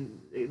again,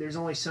 there's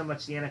only so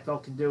much the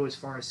NFL can do as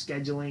far as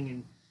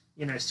scheduling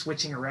and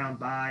switching around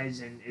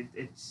buys, and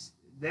it's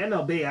the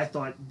MLB, I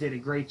thought, did a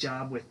great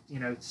job with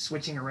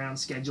switching around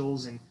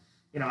schedules, and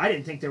I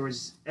didn't think there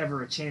was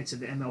ever a chance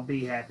of the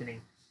MLB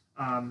happening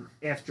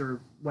after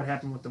what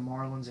happened with the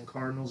Marlins and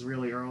Cardinals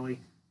really early.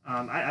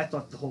 I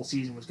thought the whole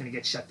season was going to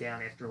get shut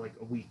down after like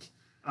a week,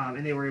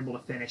 and they were able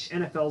to finish.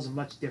 NFL is a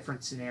much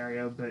different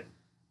scenario, but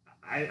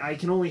I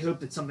can only hope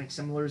that something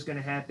similar is going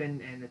to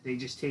happen, and that they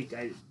just take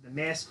the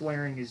mask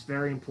wearing is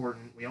very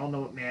important. We all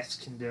know what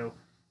masks can do.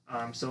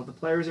 So if the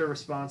players are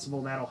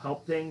responsible, that'll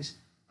help things,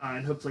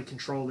 and hopefully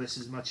control this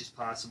as much as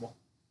possible.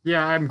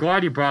 Yeah, I'm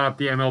glad you brought up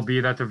the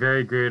MLB. That's a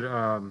very good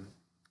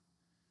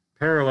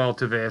parallel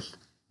to this.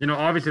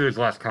 Obviously there's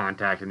less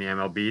contact in the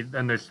MLB,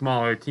 and there's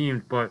smaller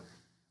teams, but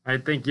I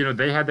think,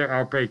 they had their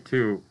outbreak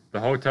too. The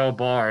hotel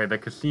bar, the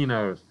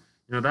casinos,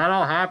 that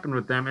all happened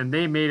with them, and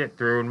they made it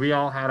through, and we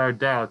all had our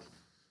doubts.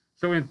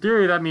 So in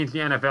theory, that means the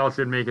NFL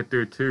should make it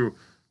through too.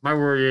 My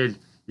worry is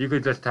you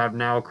could just have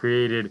now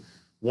created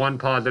one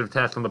positive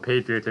test on the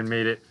Patriots and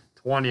made it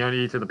 20 on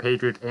each of the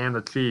Patriots and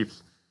the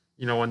Chiefs,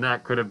 when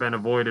that could have been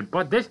avoided.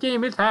 But this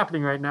game is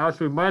happening right now,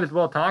 so we might as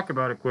well talk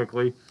about it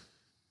quickly.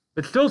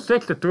 It's still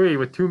 6-3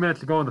 with 2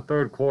 minutes to go in the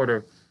third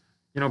quarter.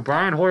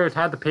 Brian Hoyer's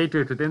had the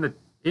Patriots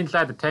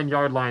inside the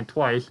 10-yard line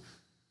twice.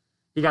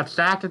 He got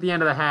sacked at the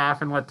end of the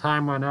half and let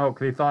time run out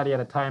because he thought he had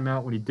a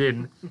timeout when he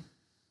didn't.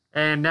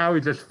 And now he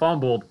just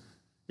fumbled.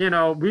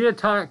 We had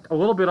talked a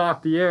little bit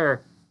off the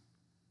air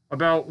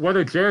about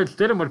whether Jarrett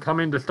Stidham would come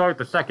in to start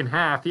the second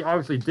half. He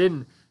obviously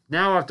didn't.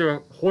 Now, after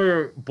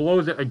Hoyer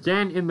blows it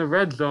again in the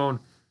red zone,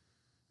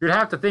 you'd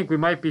have to think we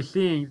might be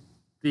seeing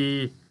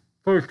the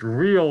first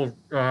real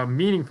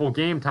meaningful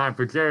game time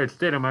for Jarrett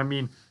Stidham. I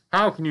mean,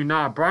 how can you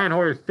not? Brian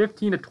Hoyer's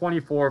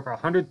 15-24 for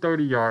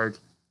 130 yards.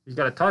 He's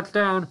got a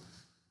touchdown,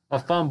 a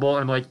fumble,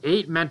 and like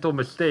 8 mental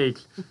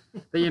mistakes.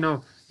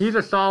 He's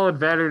a solid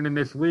veteran in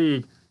this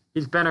league.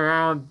 He's been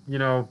around,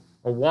 a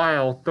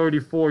while,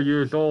 34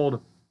 years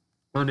old,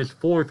 on his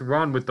 4th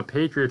run with the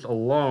Patriots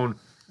alone.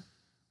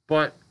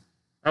 But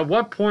at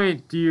what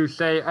point do you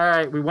say, all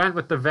right, we went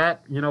with the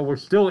vet, we're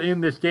still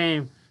in this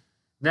game.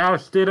 Now,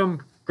 Stidham,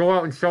 go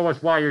out and show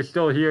us why you're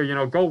still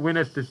here. Go win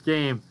us this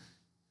game.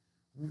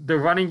 The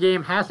running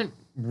game hasn't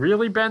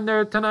really been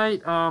there tonight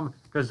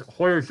because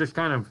Hoyer's just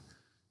kind of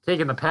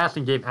taking the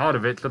passing game out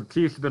of it. So the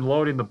Chiefs have been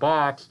loading the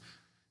box.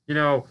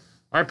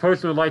 I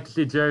personally would like to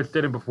see Jarrett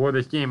Stidham before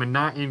this game and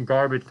not in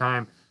garbage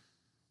time.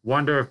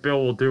 Wonder if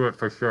Bill will do it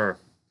for sure.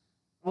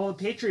 Well, the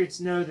Patriots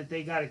know that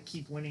they got to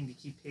keep winning to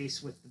keep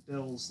pace with the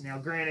Bills. Now,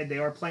 granted, they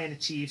are playing the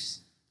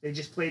Chiefs. They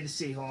just played the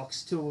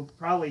Seahawks,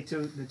 probably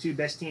the two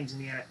best teams in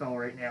the NFL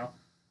right now.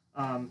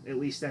 At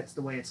least that's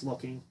the way it's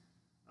looking.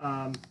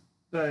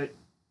 But,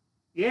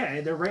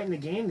 yeah, they're right in the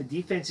game. The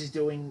defense is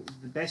doing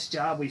the best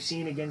job we've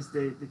seen against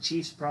the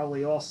Chiefs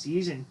probably all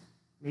season.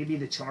 Maybe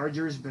the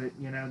Chargers, but,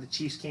 the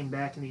Chiefs came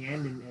back in the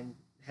end and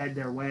had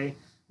their way.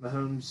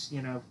 Mahomes,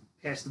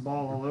 passed the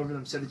ball all over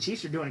them. So the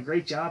Chiefs are doing a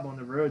great job on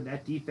the road.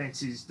 That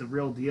defense is the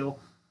real deal.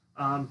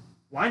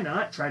 Why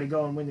not try to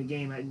go and win the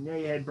game? I know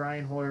you had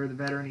Brian Hoyer, the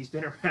veteran. He's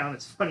been around.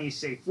 It's funny you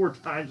say 4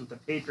 times with the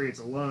Patriots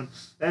alone.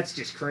 That's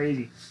just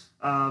crazy.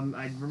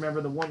 I remember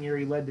the one year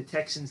he led the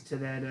Texans to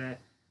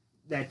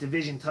that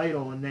division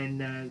title, and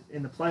then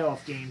in the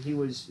playoff game, he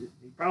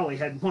probably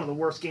had one of the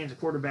worst games a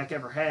quarterback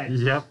ever had.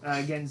 Yep.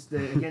 Against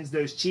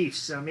those Chiefs.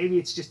 So maybe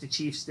it's just a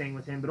Chiefs thing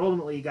with him, but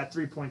ultimately he got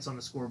 3 points on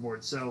the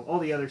scoreboard. So all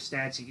the other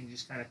stats you can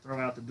just kind of throw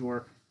out the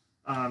door.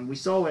 We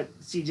saw what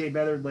C.J.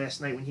 Beathard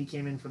last night when he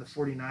came in for the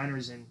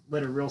 49ers and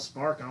lit a real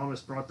spark and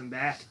almost brought them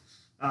back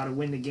to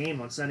win the game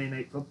on Sunday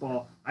Night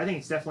Football. I think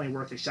it's definitely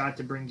worth a shot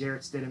to bring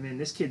Jarrett Stidham in.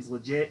 This kid's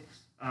legit.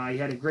 He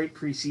had a great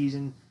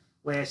preseason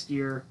last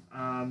year,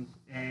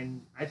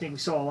 and I think we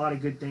saw a lot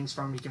of good things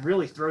from him. He can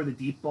really throw the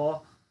deep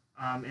ball,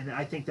 and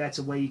I think that's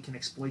a way you can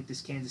exploit this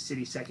Kansas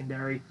City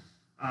secondary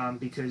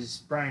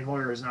because Brian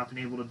Hoyer has not been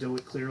able to do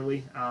it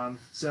clearly.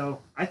 So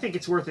I think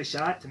it's worth a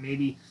shot to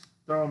maybe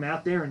throw him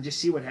out there and just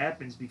see what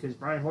happens because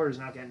Brian Hoyer's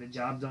not getting the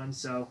job done.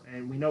 So,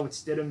 and we know what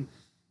Stidham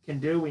can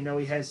do. We know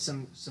he has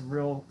some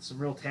real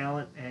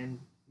talent and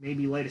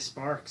maybe light a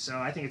spark. So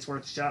I think it's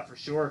worth a shot for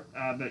sure.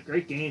 But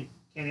great game.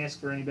 Can't ask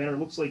for any better.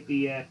 Looks like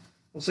the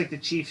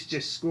Chiefs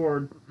just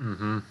scored.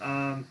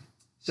 Mm-hmm.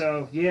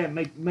 So, yeah,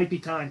 it might be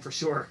time for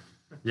sure.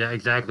 Yeah,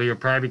 exactly. You'll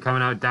probably be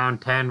coming out down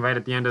 10 right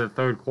at the end of the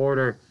third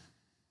quarter.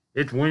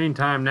 It's winning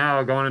time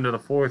now going into the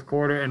fourth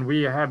quarter, and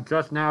we have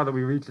just now that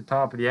we reached the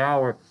top of the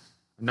hour,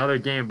 another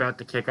game about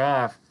to kick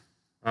off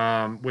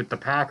with the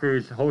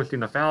Packers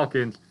hosting the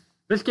Falcons.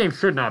 This game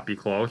should not be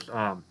close.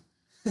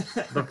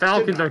 The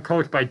Falcons are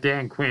coached by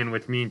Dan Quinn,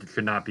 which means it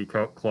should not be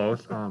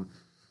close.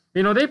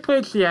 They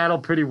played Seattle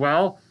pretty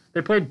well.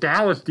 They played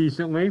Dallas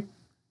decently,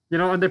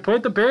 and they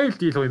played the Bears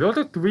decently. Those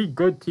are three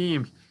good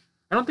teams.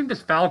 I don't think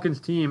this Falcons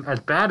team, as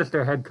bad as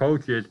their head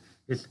coach is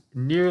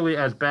nearly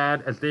as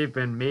bad as they've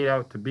been made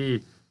out to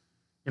be.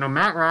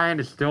 Matt Ryan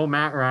is still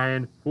Matt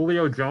Ryan.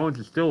 Julio Jones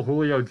is still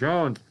Julio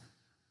Jones.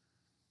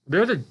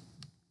 There's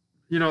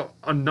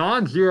a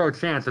non-zero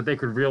chance that they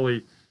could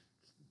really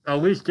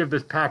at least give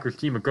this Packers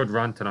team a good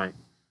run tonight.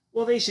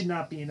 Well, they should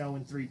not be an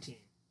 0-3 team.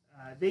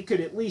 They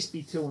could at least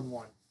be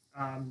 2-1.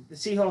 The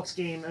Seahawks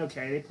game,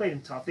 okay, they played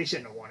them tough. They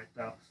shouldn't have won it,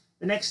 though.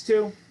 The next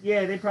two,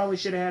 yeah, they probably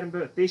should have had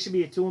them both. They should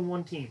be a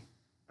 2-1 team,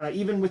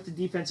 even with the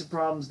defensive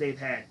problems they've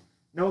had.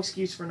 No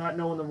excuse for not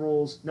knowing the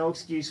rules. No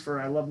excuse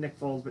for, I love Nick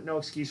Foles, but no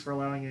excuse for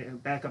allowing a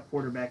backup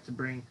quarterback to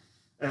bring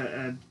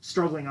a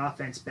struggling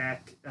offense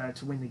back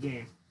to win the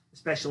game,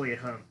 especially at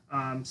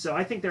home. So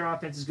I think their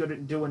offense is going to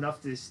do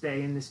enough to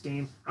stay in this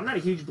game. I'm not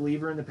a huge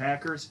believer in the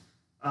Packers.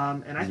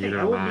 And I think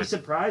I wouldn't be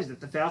surprised if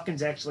the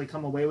Falcons actually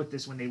come away with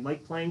this when they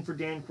like playing for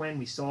Dan Quinn.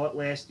 We saw it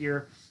last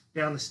year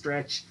down the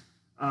stretch.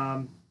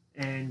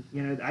 And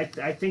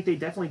I think they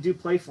definitely do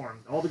play for him.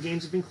 All the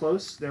games have been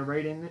close. They're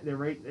right in. They're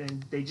right,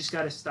 and they just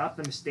got to stop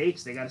the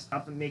mistakes. They got to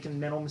stop them making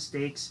mental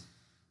mistakes,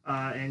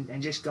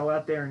 and just go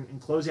out there and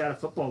close out a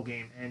football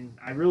game. And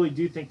I really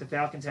do think the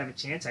Falcons have a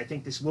chance. I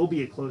think this will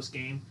be a close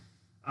game.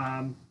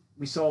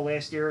 We saw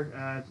last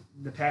year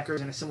the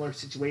Packers in a similar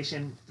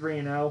situation,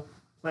 3-0,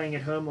 playing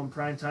at home on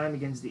prime time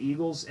against the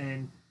Eagles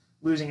and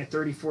losing a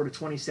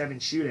 34-27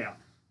 shootout.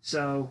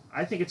 So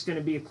I think it's going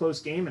to be a close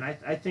game, and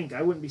I think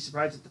I wouldn't be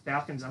surprised if the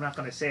Falcons, I'm not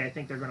going to say I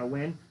think they're going to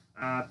win,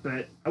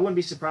 but I wouldn't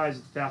be surprised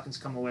if the Falcons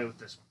come away with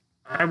this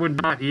one. I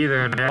would not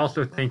either, and I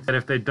also think that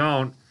if they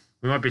don't,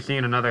 we might be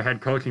seeing another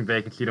head coaching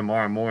vacancy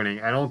tomorrow morning.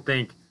 I don't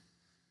think,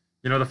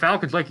 the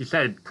Falcons, like you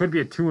said, could be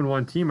a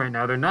 2-1 team right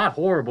now. They're not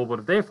horrible, but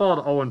if they fall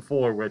to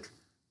 0-4, which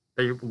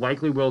they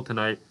likely will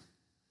tonight,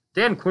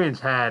 Dan Quinn's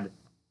had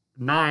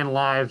 9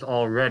 lives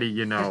already,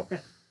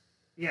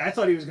 Yeah, I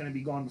thought he was going to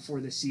be gone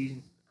before this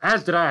season.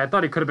 As did I. I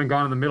thought he could have been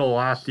gone in the middle of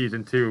last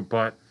season, too.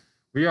 But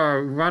we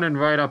are running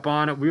right up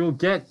on it. We will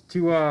get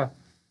to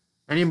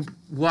any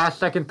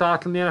last-second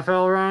thoughts on the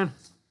NFL, Ryan?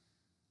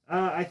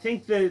 I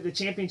think the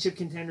championship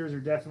contenders are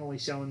definitely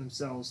showing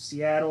themselves.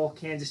 Seattle,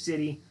 Kansas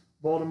City,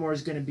 Baltimore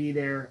is going to be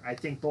there. I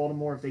think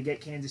Baltimore, if they get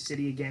Kansas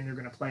City again, they're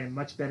going to play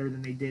much better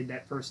than they did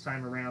that first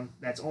time around.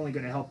 That's only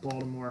going to help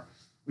Baltimore.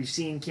 We've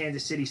seen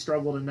Kansas City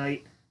struggle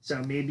tonight,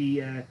 so maybe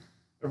a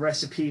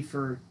recipe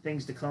for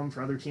things to come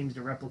for other teams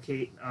to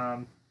replicate.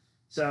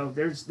 So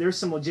there's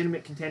some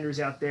legitimate contenders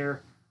out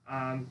there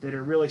that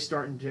are really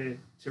starting to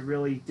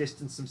really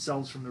distance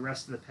themselves from the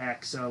rest of the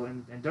pack. So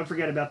and don't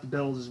forget about the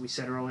Bills, as we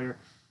said earlier.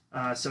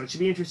 So it should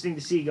be interesting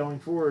to see going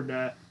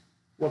forward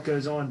what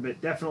goes on.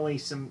 But definitely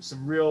some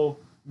real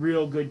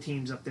good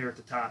teams up there at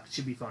the top. It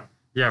should be fun.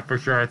 Yeah, for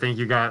sure. I think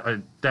you got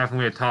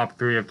definitely a top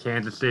 3 of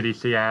Kansas City,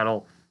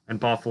 Seattle,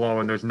 and Buffalo,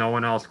 and there's no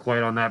one else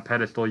quite on that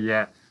pedestal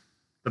yet.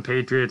 The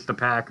Patriots, the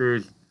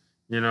Packers,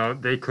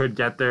 they could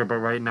get there, but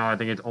right now I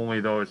think it's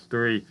only those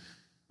 3.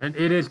 And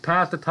it is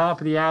past the top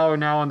of the hour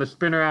now on the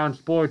Spin Around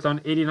Sports on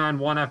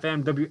 89.1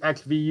 FM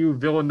WXVU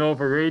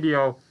Villanova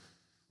Radio,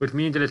 which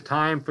means it is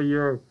time for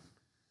your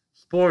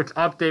sports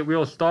update.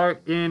 We'll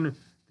start in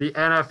the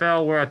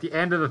NFL, where at the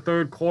end of the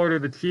third quarter,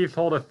 the Chiefs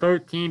hold a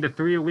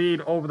 13-3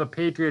 lead over the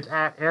Patriots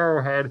at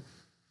Arrowhead.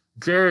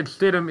 Jared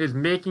Stidham is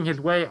making his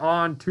way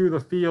onto the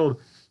field.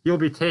 He'll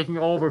be taking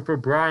over for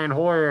Brian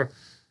Hoyer.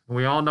 And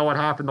we all know what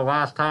happened the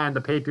last time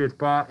the Patriots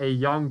brought a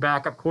young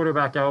backup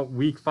quarterback out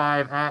Week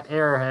 5 at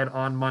Arrowhead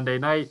on Monday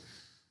night.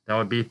 That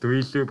would be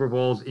 3 Super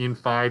Bowls in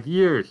 5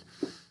 years.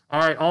 All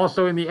right,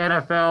 also in the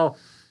NFL,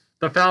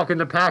 the Falcons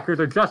and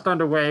Packers are just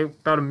underway,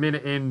 about a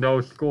minute in,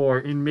 no score.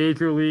 In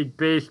Major League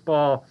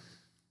Baseball,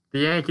 the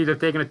Yankees have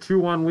taken a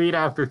 2-1 lead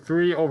after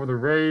 3 over the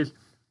Rays.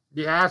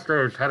 The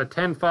Astros had a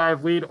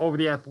 10-5 lead over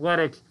the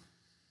Athletics.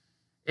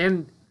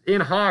 In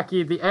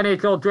hockey, the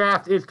NHL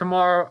draft is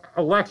tomorrow.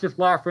 Alexis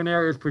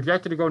Lafreniere is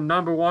projected to go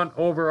number 1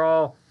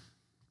 overall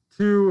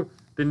to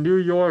the New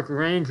York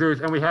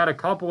Rangers. And we had a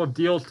couple of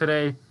deals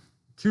today,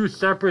 2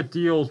 separate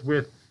deals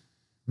with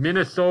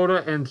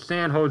Minnesota and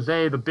San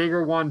Jose. The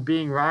bigger one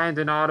being Ryan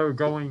Donato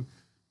going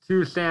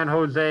to San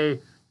Jose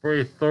for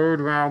a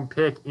 3rd-round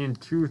pick in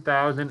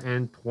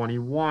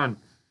 2021.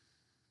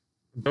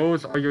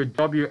 Those are your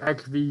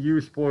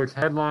WXVU Sports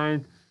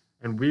headlines.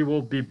 And we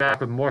will be back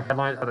with more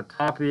headlines at the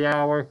top of the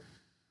hour.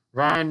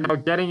 Ryan, now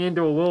getting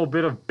into a little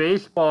bit of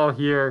baseball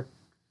here.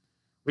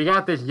 We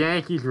got this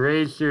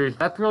Yankees-Rays series.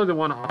 That's really the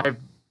one I've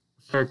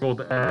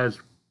circled as,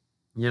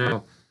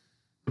 the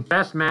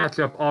best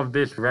matchup of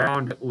this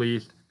round at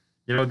least.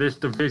 This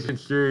division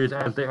series,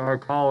 as they are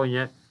calling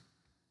it.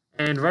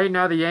 And right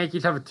now the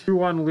Yankees have a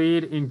 2-1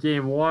 lead in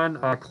Game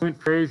 1. Clint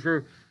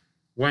Frazier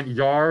went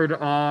yard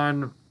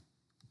on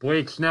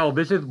Blake Snell.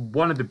 This is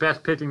one of the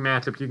best pitching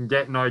matchups you can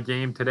get in our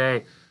game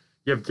today.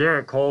 You have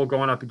Garrett Cole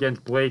going up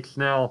against Blake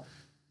Snell.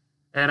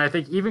 And I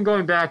think even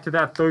going back to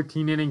that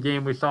 13-inning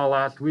game we saw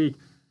last week,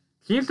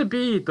 seems to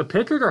be the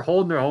pitchers are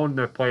holding their own in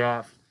the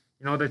playoffs.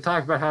 You know, they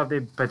talk about how they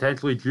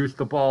potentially juice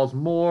the balls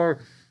more,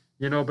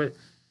 you know, but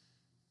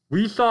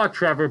we saw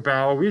Trevor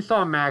Bauer, we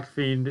saw Max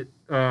Fiend,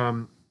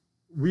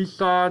 we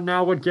saw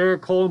now what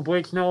Garrett Cole and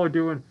Blake Snell are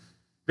doing.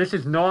 This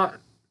is not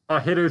a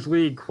hitter's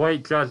league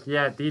quite just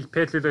yet. These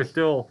pitchers are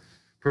still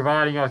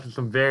providing us with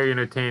some very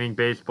entertaining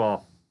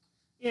baseball.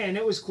 Yeah, and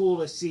it was cool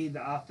to see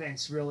the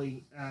offense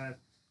really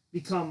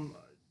become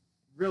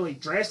really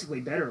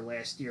drastically better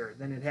last year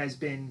than it has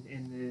been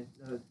in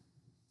the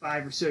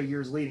 5 or so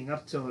years leading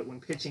up to it when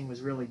pitching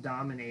was really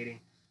dominating.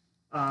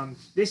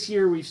 This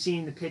year we've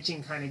seen the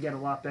pitching kind of get a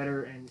lot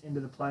better and into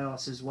the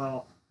playoffs as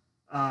well.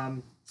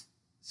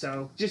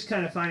 So just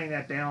kind of finding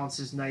that balance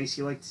is nice.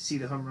 You like to see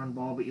the home run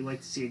ball, but you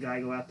like to see a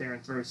guy go out there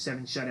and throw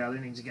 7 shutout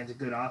innings against a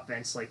good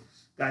offense like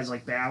guys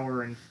like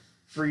Bauer and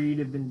Fried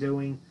have been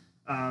doing.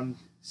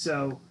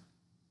 Sixto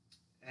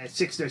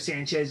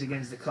Sanchez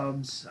against the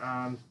Cubs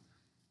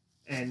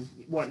and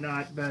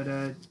whatnot.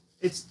 But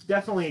it's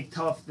definitely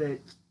tough that,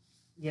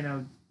 you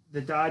know,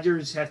 the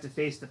Dodgers have to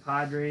face the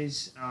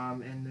Padres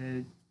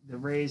and the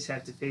Rays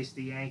have to face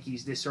the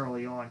Yankees this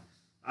early on.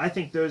 I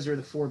think those are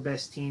the 4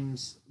 best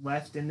teams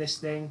left in this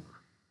thing.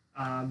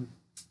 I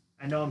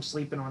know I'm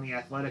sleeping on the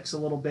Athletics a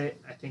little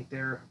bit. I think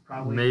they're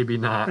probably maybe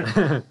not.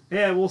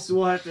 Yeah, we'll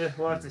have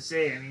to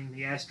see. I mean,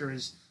 the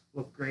Astros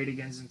looked great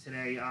against them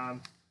today,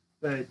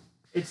 but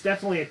it's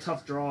definitely a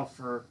tough draw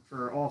for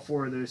all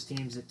 4 of those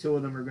teams. The 2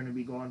 of them are going to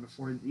be gone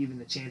before even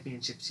the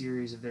championship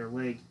series of their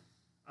league.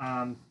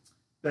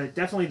 But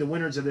definitely the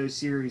winners of those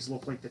series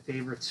look like the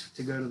favorites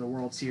to go to the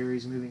World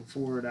Series moving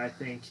forward, I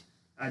think.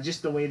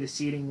 Just the way the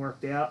seeding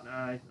worked out,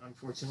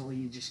 unfortunately,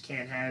 you just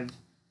can't have,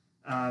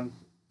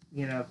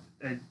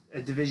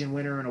 a division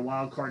winner and a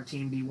wild card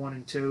team be 1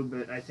 and 2.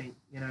 But I think,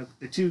 you know,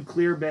 the 2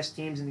 clear best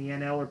teams in the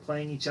NL are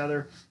playing each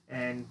other,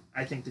 and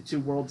I think the 2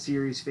 World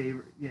Series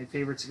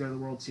favorites to go to the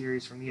World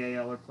Series from the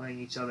AL are playing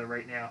each other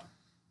right now.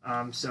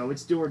 So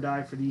it's do or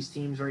die for these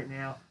teams right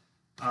now,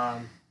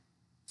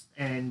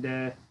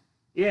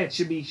 it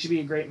should be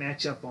a great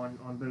matchup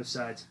on both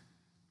sides.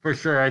 For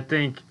sure, I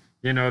think.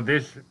 You know,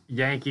 this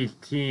Yankees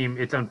team,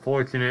 it's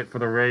unfortunate for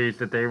the Rays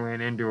that they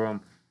ran into them.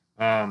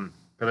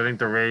 But I think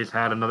the Rays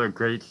had another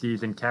great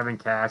season. Kevin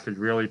Cash has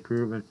really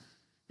proven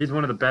he's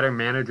one of the better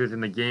managers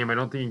in the game. I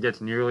don't think he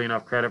gets nearly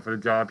enough credit for the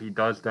job he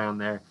does down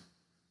there.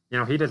 You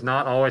know, he does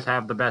not always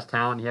have the best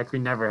talent. He actually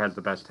never has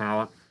the best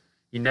talent.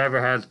 He never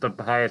has the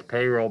highest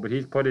payroll, but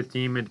he's put his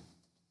team in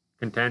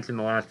contention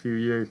the last few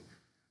years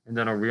and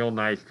done a real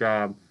nice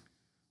job.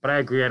 But I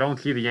agree. I don't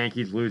see the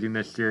Yankees losing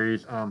this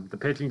series. The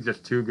pitching's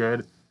just too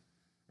good.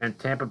 And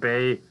Tampa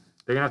Bay,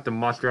 they're going to have to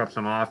muster up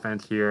some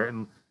offense here.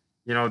 And,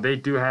 you know, they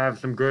do have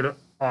some good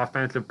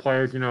offensive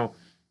players. You know,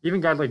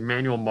 even guys like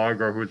Manuel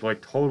Margot, who's,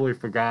 like, totally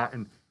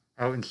forgotten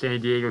out in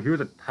San Diego. He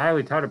was a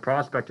highly touted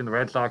prospect in the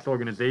Red Sox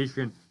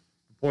organization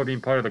before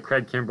being part of the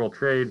Craig Kimbrell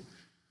trade.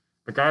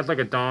 But guys like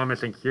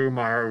Adames and Kiermaier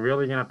are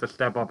really going to have to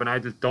step up. And I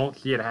just don't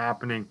see it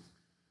happening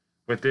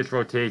with this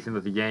rotation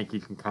that the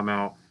Yankees can come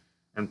out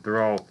and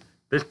throw.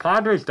 This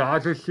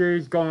Padres-Dodgers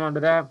series, going on to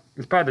that,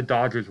 is probably the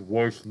Dodgers'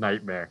 worst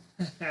nightmare.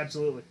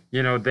 Absolutely.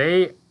 You know,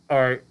 they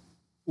are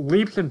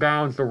leaps and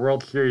bounds the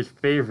World Series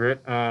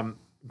favorite,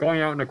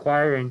 going out and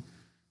acquiring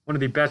one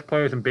of the best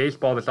players in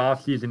baseball this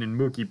offseason in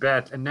Mookie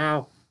Betts, and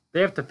now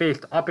they have to face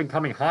the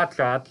up-and-coming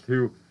hotshots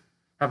who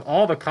have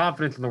all the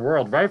confidence in the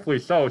world, rightfully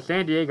so.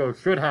 San Diego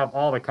should have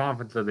all the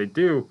confidence that they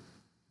do,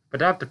 but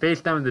to have to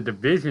face them in the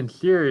division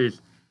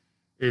series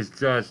is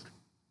just,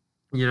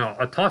 you know,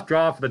 a tough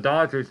draw for the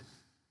Dodgers.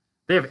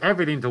 They have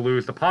everything to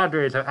lose. The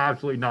Padres have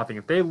absolutely nothing.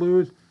 If they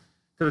lose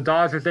to the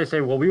Dodgers, they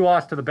say, well, we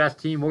lost to the best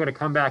team. We're going to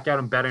come back out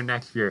and better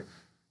next year.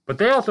 But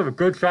they also have a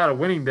good shot at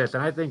winning this,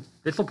 and I think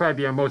this will probably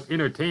be our most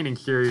entertaining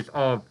series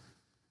of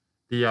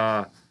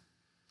the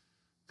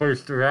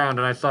first round.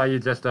 And I saw you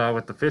just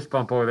with the fist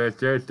bump over there.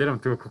 Jared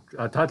Stidham threw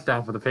a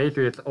touchdown for the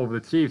Patriots over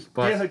the Chiefs.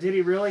 But yeah, did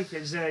he really?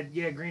 Because,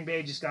 Green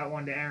Bay just got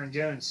one to Aaron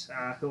Jones,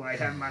 who I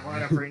have in my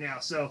lineup right now.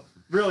 So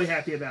really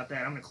happy about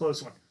that. I'm in a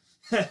close one.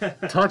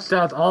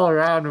 Touchdowns all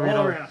around.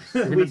 All around.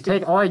 We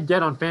take all I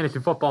get on fantasy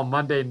football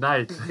Monday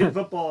nights.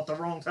 Football at the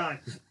wrong time.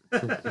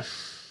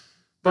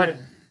 But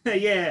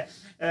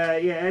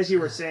as you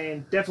were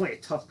saying, definitely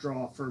a tough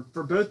draw for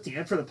both teams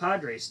and for the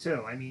Padres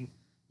too. I mean,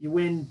 you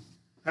win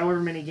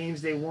however many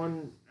games they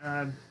won.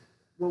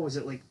 What was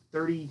it, like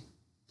 30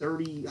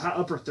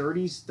 upper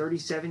 30s,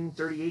 37,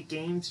 38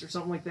 games or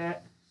something like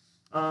that.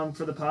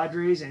 For the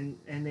Padres, and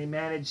they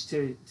managed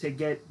to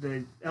get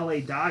the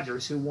LA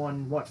Dodgers, who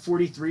won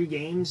 43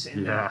 games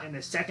in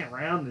the second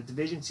round, the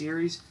division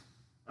series.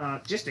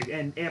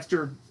 And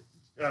after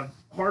a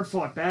hard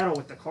fought battle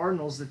with the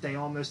Cardinals that they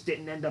almost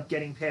didn't end up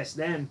getting past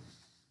them,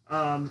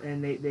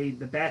 and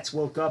the bats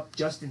woke up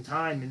just in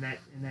time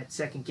in that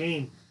second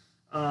game.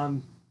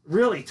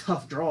 Really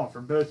tough draw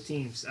for both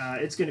teams.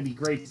 It's going to be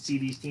great to see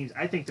these teams.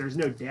 I think there's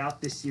no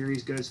doubt this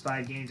series goes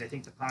 5 games. I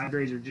think the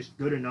Padres are just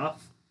good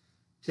enough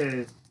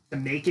to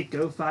make it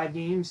go 5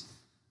 games.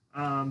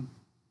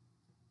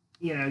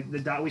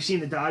 We've seen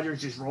the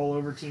Dodgers just roll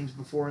over teams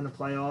before in the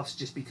playoffs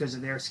just because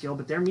of their skill,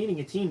 but they're meeting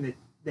a team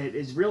that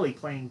is really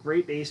playing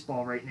great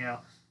baseball right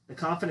now. The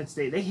confidence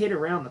they hit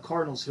around the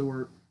Cardinals,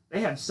 they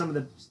have some of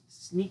the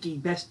sneaky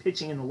best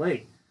pitching in the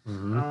league.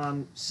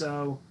 Mm-hmm.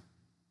 So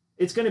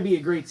it's going to be a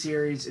great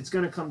series. It's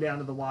going to come down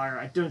to the wire.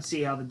 I don't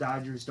see how the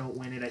Dodgers don't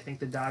win it. I think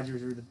the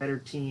Dodgers are the better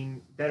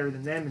team, better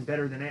than them and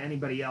better than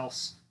anybody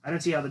else. I don't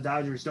see how the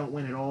Dodgers don't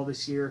win it all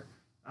this year,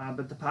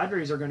 but the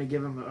Padres are going to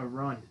give them a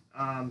run.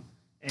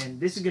 And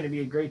this is going to be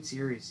a great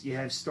series. You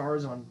have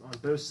stars on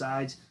both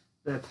sides.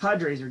 The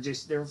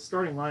Padres their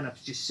starting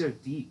lineup's just so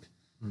deep.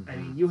 Mm-hmm. I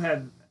mean, you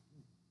have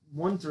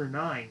 1 through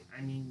 9.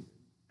 I mean,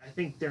 I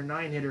think their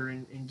 9-hitter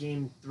in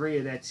Game 3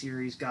 of that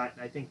series got,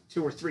 I think,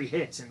 2 or 3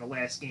 hits in the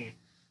last game.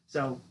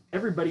 So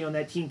everybody on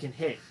that team can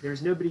hit.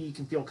 There's nobody you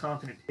can feel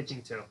confident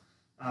pitching to.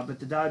 But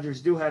the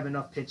Dodgers do have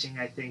enough pitching,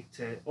 I think,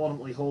 to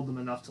ultimately hold them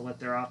enough to let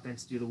their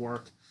offense do the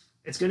work.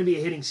 It's going to be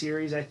a hitting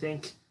series, I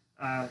think.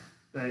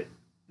 But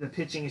the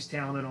pitching is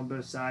talented on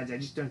both sides. I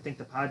just don't think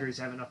the Padres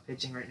have enough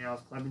pitching right now.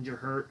 If Clevenger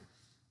hurt,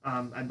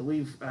 I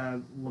believe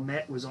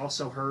Lamet was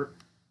also hurt.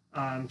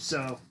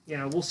 So,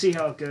 we'll see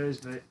how it goes,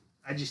 but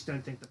I just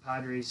don't think the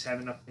Padres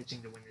have enough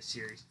pitching to win this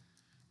series.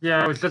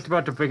 Yeah, I was just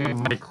about to bring in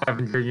Mike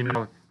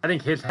Clevenger. I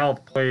think his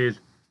health plays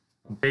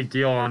a big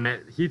deal on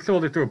it. He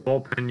sold it through a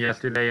bullpen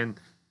yesterday, and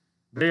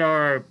they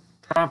are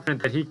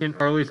confident that he can,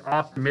 or at least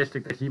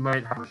optimistic that he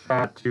might have a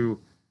shot to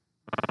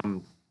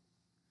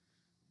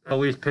at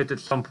least pitch at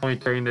some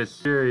point during this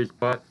series,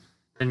 but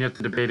then you have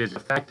to debate his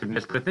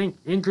effectiveness. But I think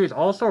injuries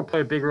also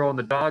play a big role in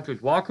the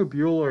Dodgers. Walker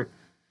Buehler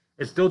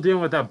is still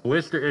dealing with that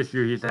blister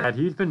issue he's had.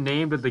 He's been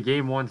named as the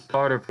Game 1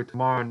 starter for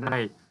tomorrow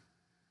night.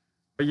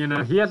 But,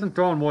 he hasn't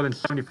thrown more than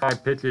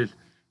 75 pitches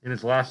in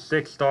his last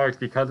 6 starts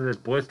because of this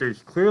blister.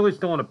 He's clearly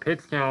still on a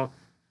pitch count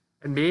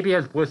and maybe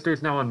has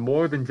blisters now on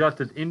more than just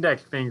his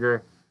index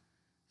finger.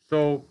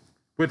 So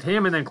with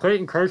him and then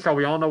Clayton Kershaw,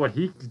 we all know what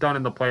he's done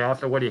in the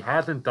playoffs or what he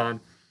hasn't done.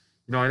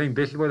 I think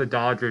this is where the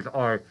Dodgers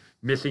are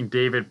missing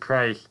David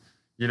Price,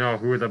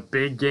 who was a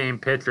big game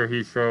pitcher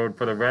he showed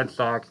for the Red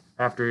Sox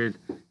after his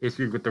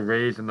issues with the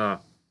Rays and the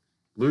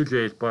Blue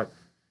Jays. But,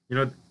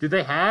 do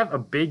they have a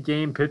big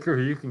game pitcher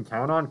who you can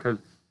count on? Because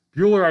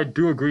Buehler, I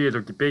do agree, is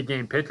a big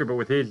game pitcher, but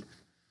with his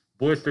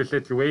blister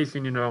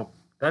situation,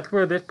 that's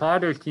where this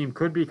Padres team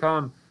could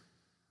become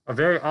a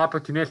very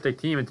opportunistic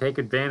team and take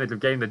advantage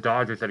of getting the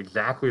Dodgers at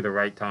exactly the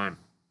right time.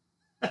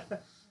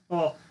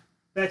 Well,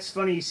 that's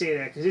funny you say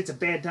that because it's a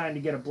bad time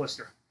to get a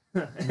blister.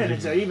 And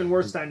it's an even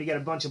worse time to get a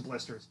bunch of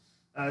blisters,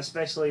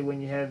 especially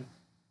when you have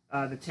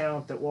the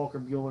talent that Walker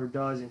Buehler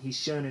does, and he's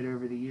shown it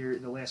over the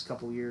last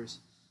couple of years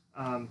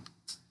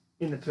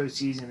in the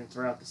postseason and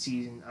throughout the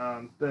season.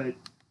 But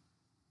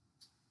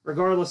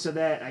regardless of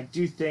that, I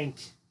do think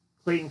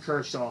Clayton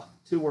Kershaw,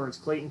 2 words,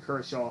 Clayton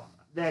Kershaw,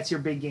 that's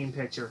your big game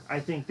pitcher. I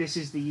think this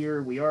is the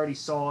year. We already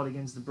saw it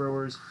against the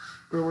Brewers.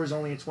 Brewers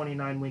only a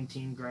 29-win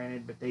team,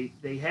 granted, but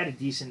they had a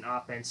decent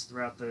offense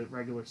throughout the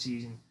regular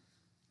season.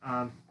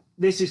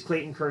 This is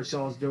Clayton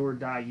Kershaw's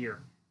do-or-die year.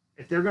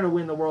 If they're going to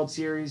win the World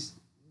Series,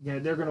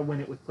 they're going to win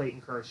it with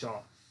Clayton Kershaw.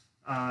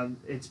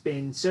 It's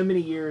been so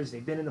many years.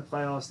 They've been in the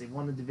playoffs. They've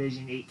won the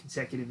division 8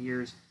 consecutive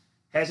years.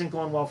 Hasn't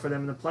gone well for them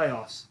in the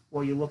playoffs.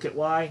 Well, you look at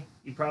why,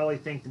 you probably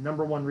think the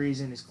number one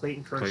reason is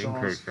Clayton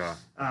Kershaw's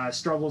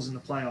struggles in the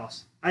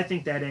playoffs. I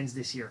think that ends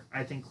this year.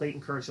 I think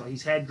Clayton Kershaw,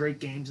 he's had great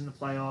games in the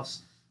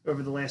playoffs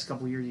over the last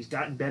couple of years. He's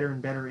gotten better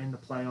and better in the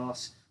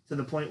playoffs to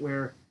the point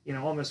where,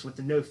 almost with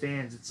the no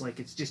fans, it's like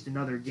it's just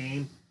another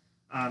game.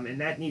 And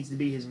that needs to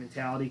be his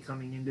mentality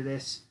coming into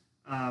this.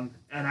 And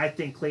I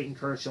think Clayton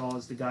Kershaw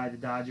is the guy the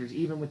Dodgers,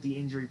 even with the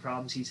injury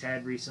problems he's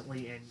had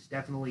recently and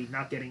definitely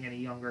not getting any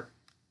younger,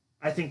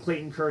 I think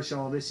Clayton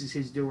Kershaw, this is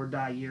his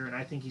do-or-die year, and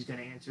I think he's going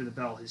to answer the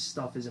bell. His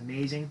stuff is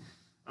amazing.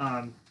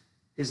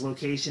 His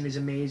location is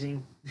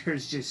amazing.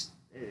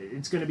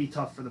 It's going to be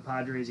tough for the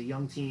Padres, a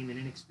young team, an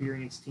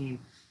inexperienced team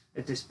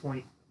at this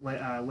point,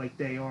 like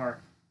they are,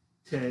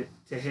 to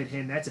hit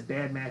him. That's a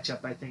bad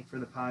matchup, I think, for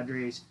the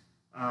Padres.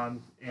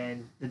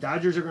 And the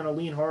Dodgers are going to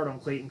lean hard on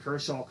Clayton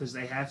Kershaw because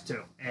they have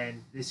to,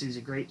 and this is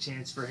a great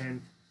chance for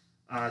him.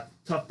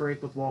 Tough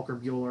break with Walker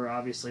Buehler,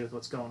 obviously, with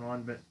what's going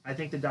on, but I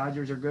think the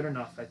Dodgers are good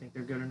enough. I think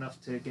they're good enough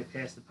to get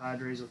past the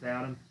Padres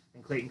without him,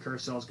 and Clayton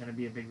Kershaw is going to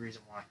be a big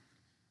reason why.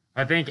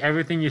 I think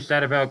everything you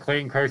said about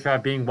Clayton Kershaw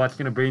being what's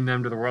going to bring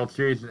them to the World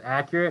Series is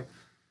accurate.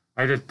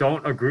 I just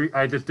don't agree.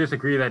 I just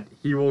disagree that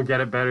he will get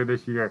it better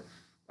this year.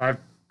 I've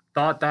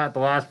thought that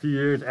the last few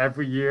years,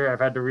 every year I've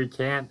had to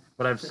recant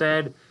what I've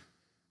said,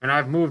 and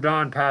I've moved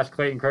on past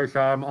Clayton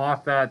Kershaw. I'm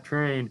off that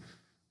train.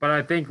 But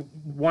I think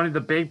one of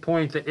the big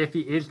points that if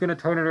he is going to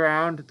turn it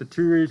around, the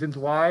 2 reasons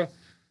why,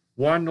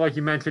 one, like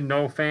you mentioned,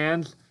 no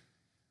fans.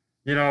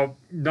 None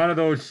of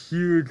those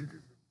huge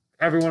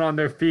everyone on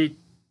their feet,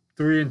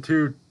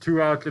 3-2,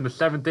 2 outs in the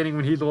 7th inning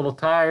when he's a little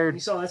tired. You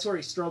saw that's where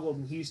he struggled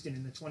in Houston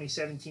in the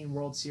 2017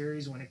 World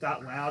Series when it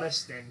got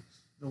loudest and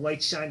the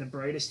lights shined the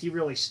brightest. He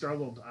really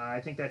struggled.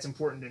 I think that's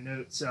important to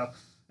note. So,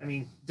 I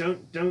mean,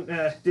 don't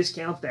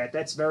discount that.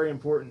 That's very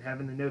important,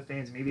 having the no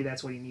fans. Maybe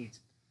that's what he needs.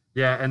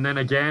 Yeah, and then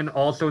again,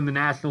 also in the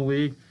National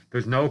League,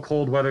 there's no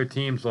cold weather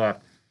teams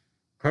left.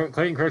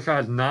 Clayton Kershaw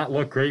has not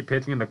looked great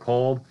pitching in the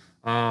cold.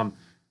 And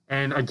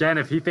again,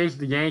 if he faces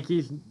the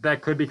Yankees,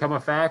 that could become a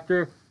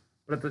factor.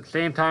 But at the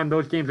same time,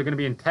 those games are going to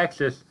be in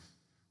Texas,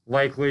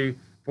 likely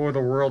for the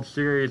World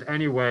Series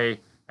anyway,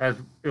 as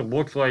it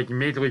looks like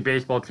Major League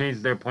Baseball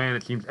changes their plan,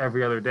 it seems,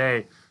 every other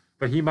day.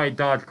 But he might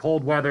dodge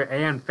cold weather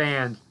and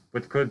fans,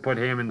 which could put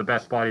him in the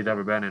best spot he's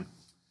ever been in.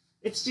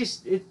 It's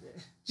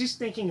just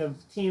thinking of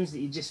teams that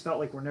you just felt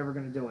like were never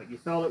going to do it. You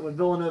felt it with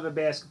Villanova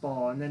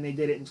basketball, and then they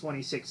did it in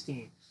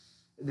 2016.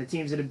 The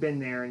teams that have been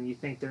there, and you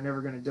think they're never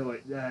going to do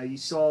it. You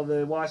saw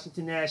the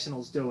Washington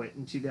Nationals do it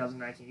in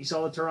 2019. You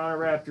saw the Toronto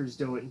Raptors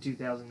do it in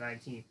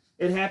 2019.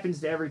 It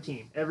happens to every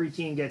team. Every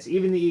team gets,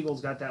 even the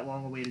Eagles got that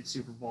long-awaited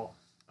Super Bowl.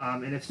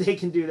 And if they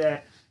can do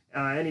that,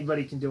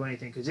 anybody can do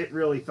anything, because it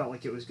really felt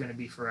like it was going to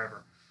be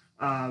forever.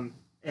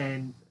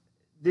 And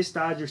this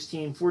Dodgers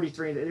team,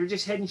 43, they're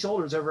just head and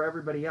shoulders over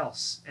everybody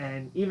else.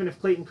 And even if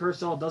Clayton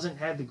Kershaw doesn't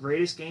have the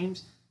greatest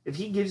games, if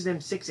he gives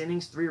them 6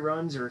 innings, 3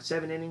 runs, or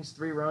 7 innings,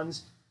 3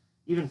 runs,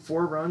 even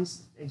 4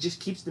 runs, it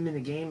just keeps them in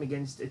the game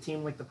against a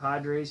team like the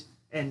Padres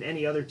and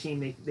any other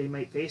team they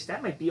might face.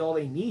 That might be all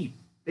they need.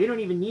 They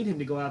don't even need him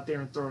to go out there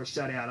and throw a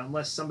shutout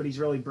unless somebody's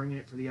really bringing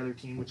it for the other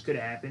team, which could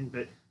happen.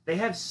 But they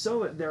have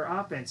their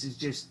offense is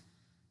just,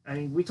 I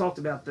mean, we talked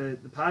about the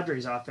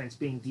Padres offense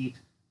being deep.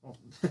 Well,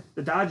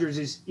 the Dodgers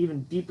is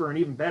even deeper and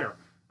even better.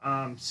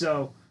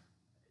 So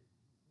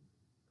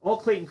all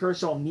Clayton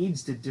Kershaw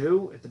needs to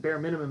do at the bare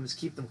minimum is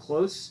keep them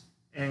close.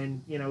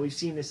 And, you know, we've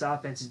seen this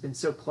offense has been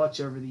so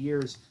clutch over the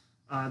years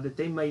that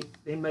they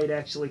might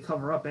actually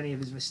cover up any of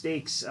his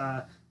mistakes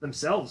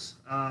themselves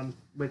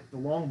with the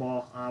long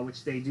ball,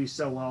 which they do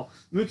so well.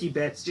 Mookie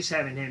Betts, just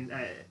having him,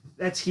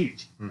 that's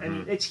huge. Mm-hmm. I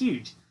mean, it's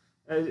huge.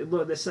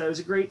 Look, this was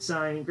a great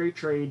sign, great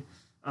trade.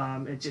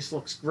 It just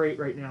looks great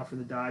right now for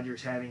the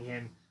Dodgers having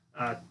him,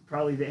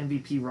 probably the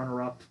MVP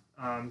runner-up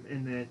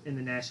in the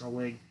National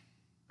League.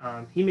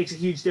 He makes a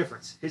huge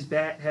difference. His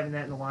bat, having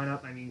that in the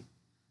lineup, I mean,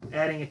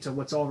 adding it to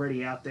what's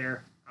already out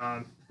there,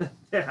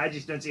 I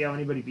just don't see how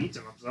anybody beats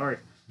him. I'm sorry.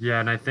 Yeah,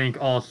 and I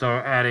think also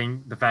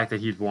adding the fact that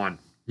he's won.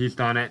 He's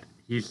done it.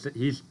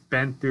 He's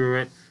been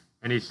through it,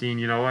 and he's seen,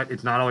 you know what,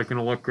 it's not always going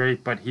to look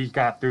great, but he's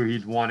got through,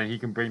 he's won, and he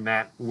can bring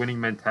that winning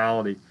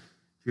mentality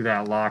to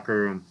that locker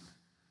room.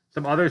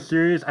 Some other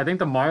series, I think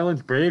the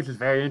Marlins-Braves is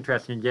very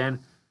interesting again.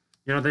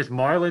 You know, this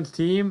Marlins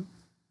team,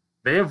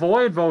 they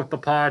avoid both the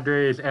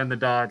Padres and the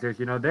Dodgers.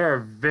 You know, they're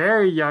a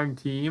very young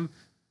team.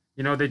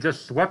 You know, they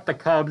just swept the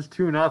Cubs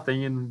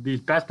 2-0 in these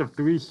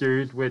best-of-3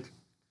 series, which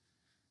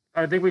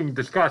I think we can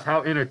discuss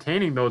how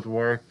entertaining those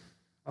were,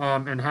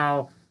 and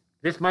how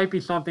this might be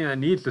something that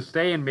needs to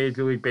stay in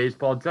Major League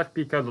Baseball just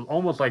because of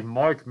almost like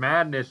March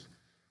Madness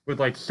with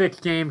like 6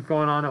 games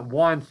going on at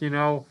once, you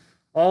know.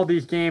 All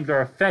these games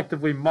are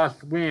effectively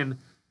must-win.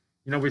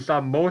 You know, we saw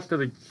most of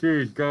the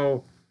series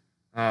go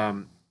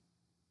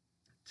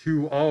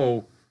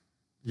 2-0,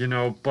 you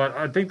know, but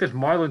I think this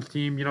Marlins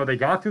team, you know, they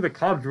got through the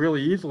Cubs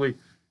really easily.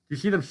 You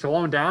see them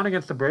slowing down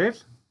against the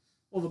Braves?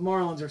 Well, the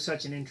Marlins are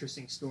such an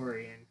interesting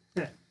story,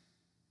 and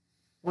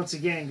once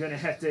again, going to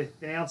have to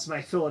announce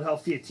my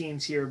Philadelphia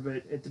teams here,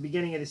 but at the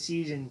beginning of the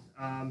season,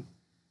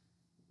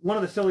 one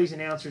of the Phillies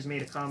announcers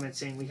made a comment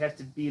saying we have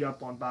to beat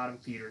up on bottom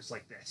feeders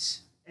like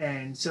this.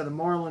 And so the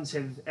Marlins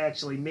have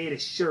actually made a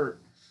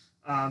shirt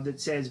that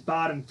says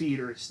bottom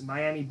feeders, the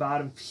Miami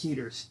bottom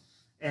feeders,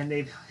 and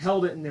they've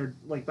held it in their,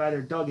 like, by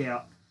their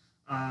dugout,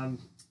 and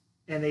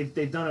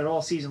they've done it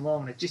all season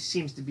long, and it just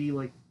seems to be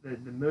like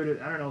the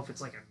motive. I don't know if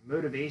it's like a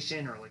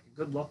motivation or like a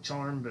good luck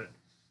charm, but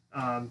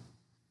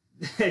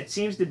it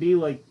seems to be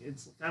like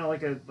it's kind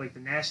of like the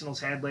Nationals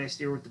had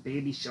last year with the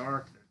baby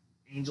shark,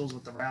 the Angels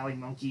with the rally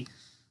monkey.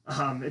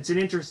 It's an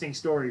interesting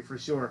story for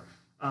sure.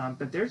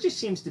 But there just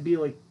seems to be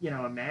like, you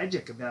know, a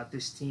magic about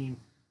this team.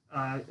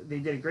 They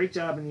did a great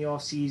job in the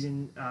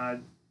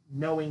offseason,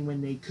 knowing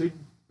when they could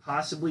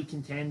possibly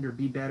contend or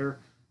be better.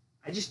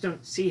 I just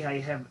don't see how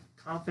you have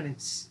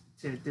confidence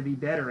to be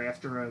better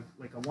after a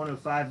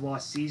 105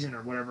 loss season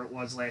or whatever it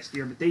was last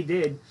year. But they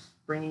did,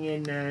 bringing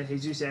in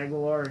Jesus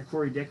Aguilar and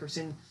Corey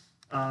Dickerson,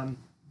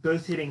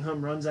 both hitting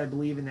home runs, I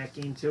believe, in that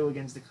game too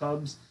against the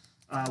Cubs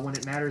when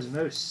it matters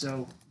most.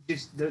 So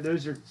just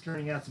those are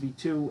turning out to be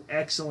 2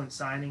 excellent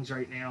signings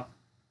right now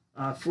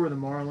for the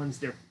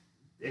Marlins.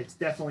 It's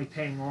definitely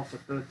paying off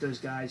with both those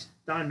guys.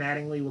 Don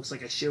Mattingly looks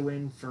like a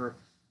shoe-in for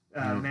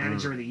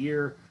Manager of the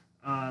Year.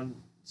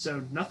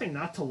 So nothing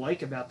not to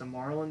like about the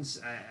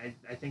Marlins.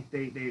 I think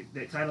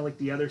they're kind of like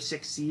the other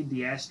 6 seed,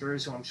 the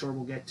Astros, who I'm sure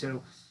we'll get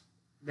to.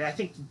 I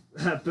think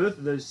both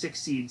of those 6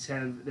 seeds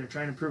they're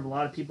trying to prove a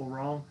lot of people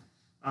wrong.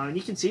 And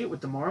you can see it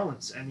with the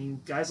Marlins. I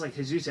mean, guys like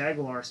Jesus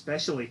Aguilar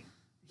especially,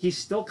 he's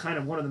still kind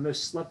of one of the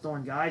most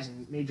slept-on guys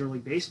in Major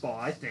League Baseball,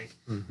 I think.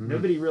 Mm-hmm.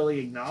 Nobody really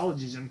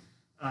acknowledges him.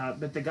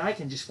 But the guy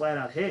can just flat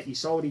out hit. You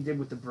saw what he did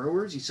with the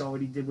Brewers. You saw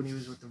what he did when he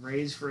was with the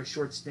Rays for a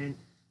short stint.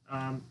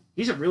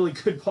 He's a really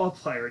good ball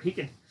player.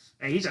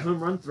 He's a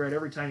home run threat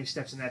every time he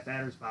steps in that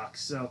batter's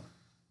box. So,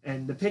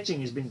 and the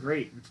pitching has been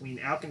great between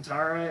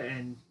Alcantara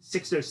and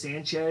Sixto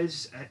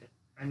Sanchez.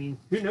 I mean,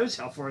 who knows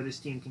how far this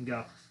team can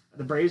go?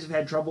 The Braves have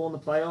had trouble in the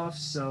playoffs,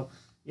 so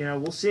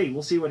we'll see.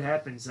 We'll see what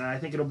happens. I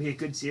think it'll be a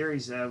good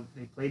series.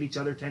 They played each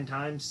other 10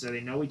 times, so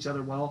they know each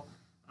other well.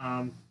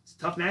 It's a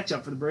tough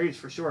matchup for the Braves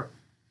for sure.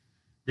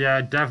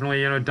 Yeah,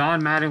 definitely.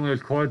 Don Mattingly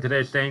was quoted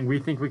today saying, "We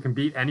think we can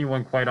beat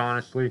anyone, quite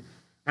honestly."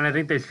 And I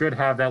think they should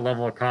have that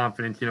level of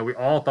confidence. We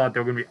all thought they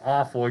were going to be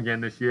awful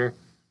again this year.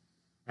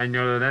 And,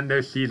 then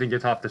their season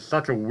gets off to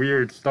such a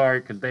weird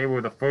start because they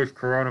were the first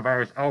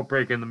coronavirus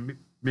outbreak in the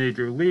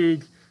major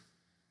leagues.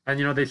 And,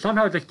 they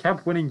somehow just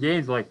kept winning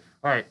games. Like,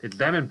 all right, it's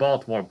them in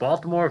Baltimore.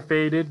 Baltimore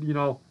faded,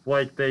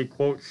 like they,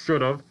 quote,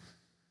 should have.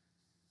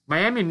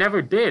 Miami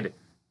never did.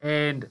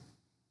 And,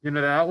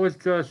 that was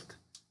just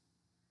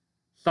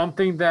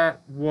something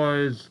that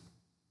was,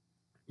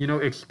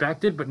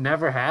 expected but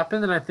never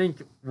happened. And I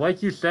think,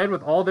 like you said,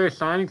 with all their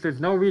signings, there's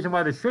no reason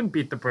why they shouldn't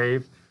beat the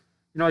Braves.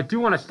 I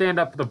do want to stand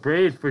up for the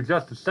Braves for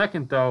just a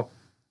second, though.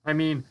 I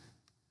mean,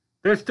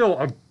 they're still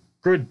a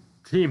good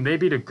team. They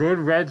beat a good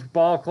Reds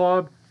ball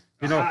club.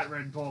 Hot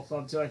Red Ball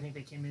Club, too. I think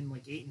they came in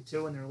like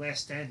 8-2 in their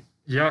last 10.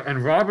 Yeah,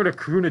 and Robert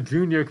Acuna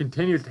Jr.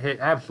 continues to hit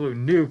absolute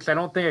nukes. I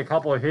don't think a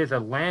couple of his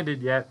have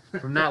landed yet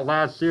from that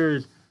last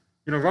series.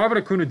 Robert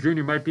Acuna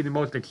Jr. might be the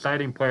most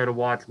exciting player to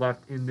watch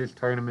left in this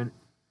tournament.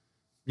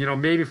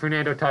 Maybe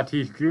Fernando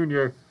Tatis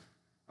Jr.,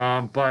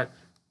 but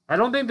I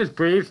don't think this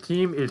Braves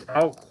team is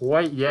out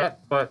quite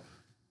yet. But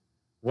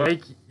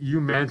like you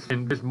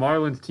mentioned, this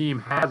Marlins team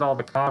has all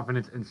the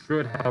confidence and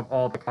should have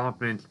all the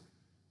confidence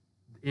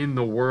in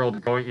the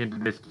world going into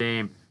this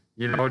game.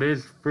 It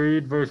is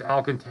Fried versus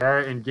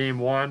Alcantara in Game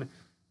 1,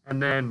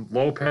 and then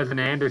Lopez and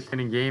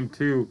Anderson in Game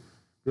 2.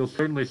 We'll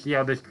certainly see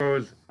how this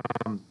goes.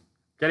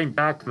 Getting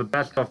back to the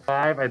best of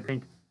 5, I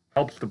think,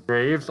 helps the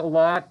Braves a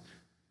lot.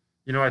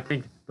 I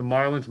think the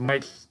Marlins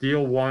might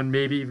steal 1,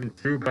 maybe even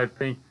 2, but I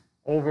think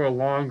over a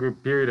longer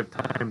period of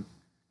time,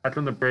 that's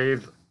when the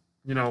Braves,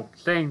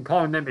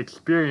 calling them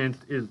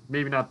experienced is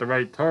maybe not the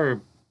right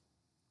term,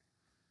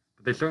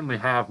 but they certainly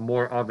have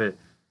more of it.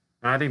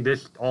 And I think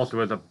this also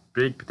has a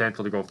big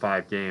potential to go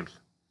 5 games.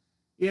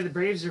 Yeah, the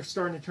Braves are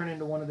starting to turn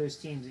into one of those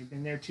teams. They've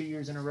been there 2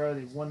 years in a row.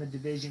 They've won the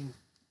division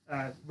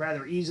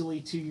rather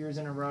easily 2 years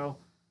in a row.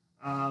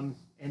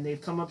 And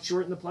they've come up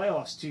short in the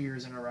playoffs 2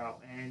 years in a row.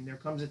 And there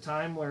comes a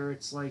time where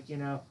it's like,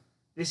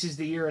 this is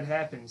the year it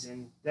happens.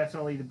 And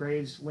definitely the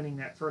Braves winning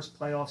that first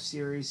playoff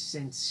series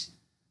since,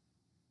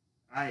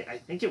 I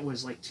think it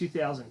was like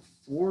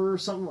 2004 or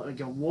something, like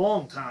a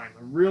long time,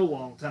 a real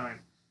long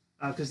time.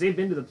 Because they've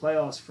been to the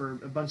playoffs for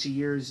a bunch of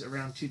years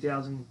around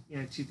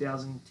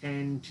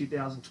 2010,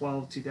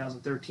 2012,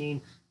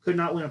 2013. Could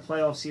not win a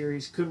playoff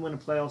series. Couldn't win a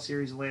playoff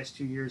series the last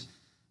 2 years.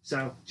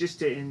 So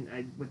just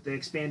with the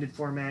expanded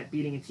format,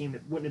 beating a team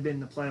that wouldn't have been in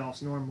the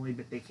playoffs normally,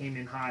 but they came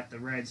in hot, the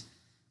Reds.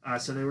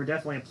 So they were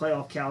definitely a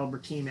playoff caliber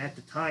team at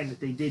the time that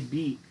they did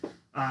beat.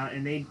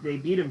 And they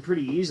beat them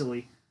pretty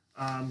easily,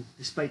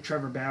 despite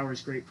Trevor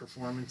Bauer's great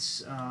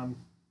performance.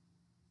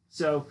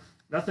 So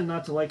nothing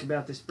not to like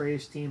about this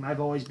Braves team.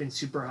 I've always been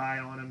super high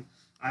on him.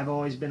 I've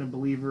always been a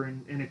believer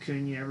in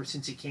Acuna ever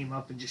since he came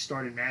up and just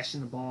started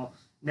mashing the ball.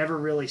 Never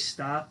really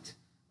stopped.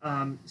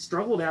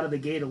 Struggled out of the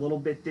gate a little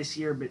bit this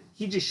year, but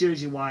he just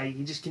shows you why.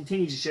 He just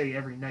continues to show you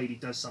every night he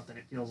does something,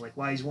 it feels like,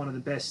 why he's one of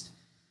the best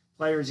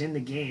players in the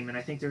game. And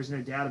I think there's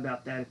no doubt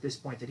about that at this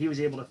point, that he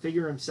was able to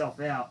figure himself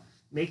out,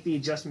 make the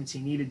adjustments he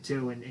needed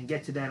to, and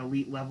get to that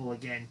elite level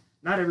again.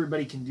 Not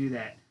everybody can do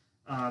that.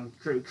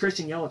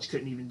 Christian Yelich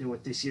couldn't even do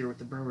it this year with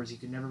the Brewers. He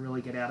could never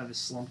really get out of his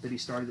slump that he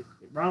started.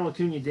 Ronald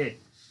Acuna did.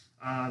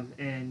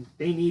 And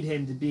they need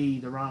him to be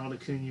the Ronald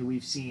Acuna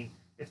we've seen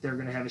if they're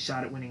going to have a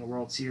shot at winning a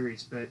World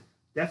Series. But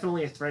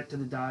definitely a threat to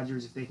the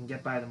Dodgers if they can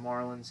get by the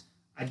Marlins.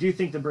 I do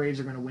think the Braves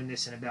are going to win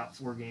this in about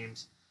 4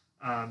 games.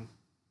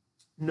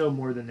 No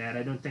more than that.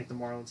 I don't think the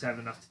Marlins have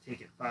enough to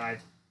take it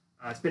 5.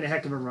 It's been a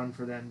heck of a run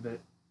for them, but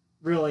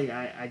really,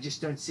 I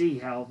just don't see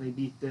how they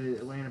beat the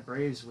Atlanta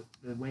Braves with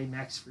the way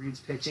Max Fried's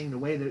pitching, the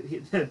way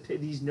that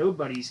these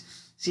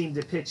nobodies seem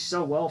to pitch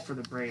so well for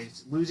the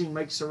Braves. Losing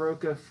Mike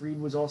Soroka, Fried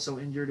was also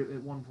injured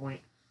at one point.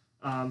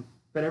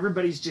 But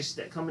everybody's just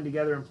coming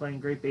together and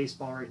playing great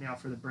baseball right now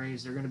for the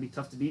Braves. They're going to be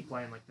tough to beat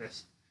playing like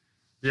this.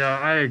 Yeah,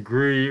 I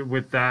agree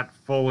with that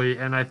fully.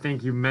 And I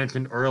think you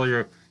mentioned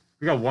earlier,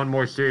 we got one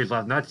more series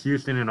left, and that's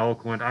Houston and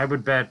Oakland. I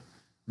would bet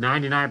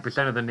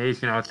 99% of the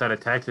nation outside of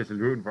Texas is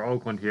rooting for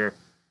Oakland here.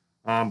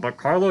 But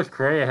Carlos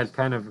Correa has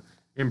kind of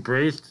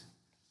embraced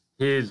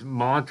his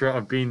mantra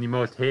of being the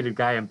most hated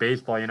guy in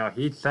baseball.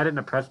 He said it in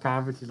a press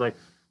conference. He's like,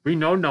 we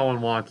know no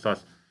one wants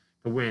us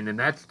to win. And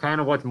that's kind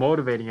of what's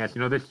motivating us.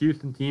 This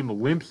Houston team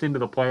limps into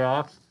the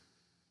playoffs.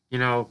 They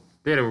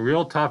had a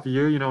real tough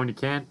year, when you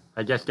can't,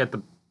 I guess, get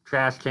the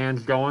trash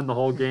cans going the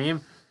whole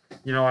game.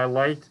 I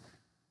liked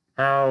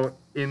how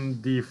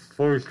in the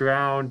first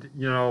round,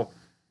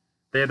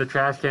 they had the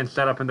trash can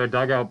set up in their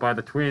dugout by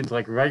the Twins,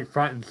 like right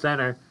front and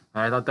center.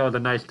 I thought that was a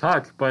nice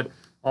touch, but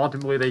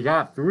ultimately they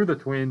got through the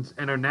Twins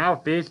and are now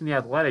facing the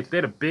Athletics. They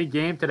had a big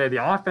game today.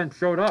 The offense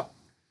showed up.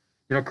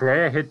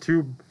 Correa hit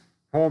 2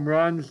 home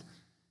runs.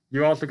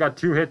 You also got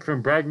 2 hits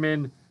from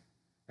Bregman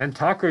and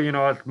Tucker.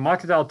 As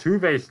much as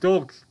Altuve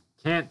still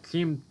can't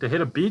seem to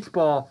hit a beach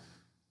ball,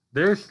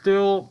 they're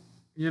still,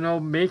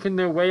 making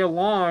their way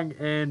along.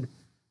 And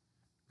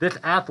this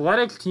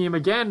Athletics team,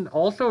 again,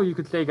 also you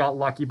could say got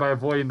lucky by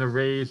avoiding the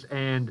Rays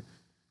and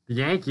the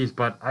Yankees,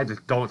 but I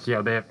just don't see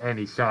how they have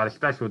any shot,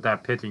 especially with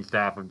that pitching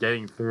staff, of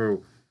getting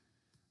through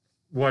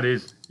what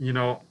is,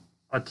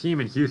 a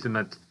team in Houston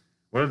that's,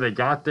 whether they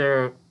got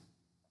there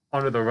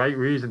under the right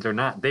reasons or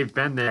not, they've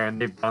been there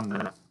and they've done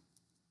that.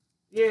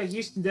 Yeah,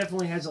 Houston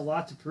definitely has a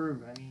lot to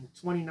prove.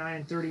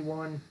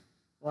 29-31.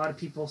 A lot of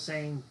people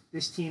saying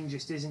this team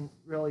just isn't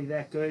really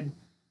that good.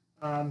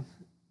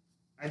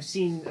 I've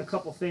seen a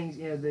couple things,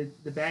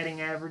 the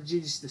batting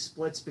averages, the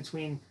splits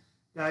between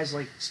guys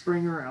like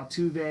Springer,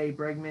 Altuve,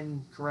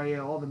 Bregman,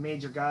 Correa, all the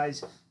major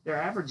guys. Their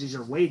averages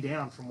are way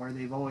down from where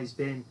they've always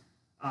been.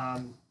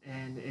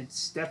 And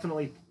it's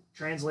definitely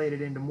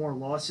translated into more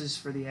losses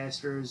for the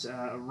Astros.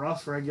 A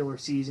rough regular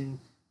season.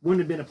 Wouldn't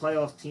have been a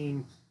playoff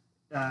team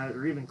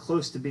or even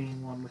close to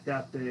being one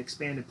without the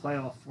expanded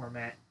playoff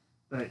format.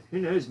 But who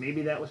knows?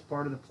 Maybe that was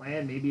part of the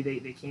plan. Maybe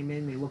they came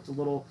in, they looked a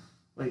little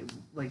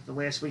like the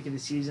last week of the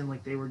season,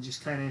 like they were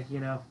just kind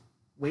of,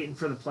 waiting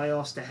for the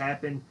playoffs to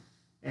happen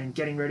and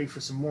getting ready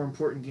for some more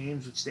important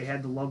games, which they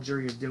had the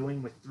luxury of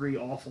doing with 3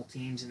 awful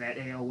teams in that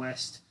AL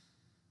West,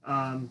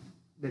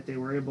 that they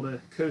were able to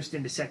coast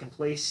into second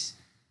place.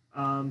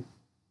 But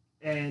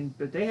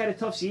they had a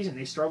tough season.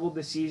 They struggled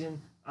this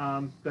season,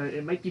 but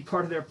it might be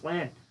part of their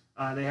plan.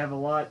 They have a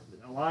lot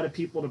of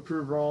people to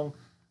prove wrong,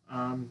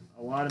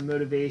 a lot of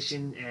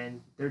motivation,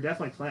 and they're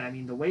definitely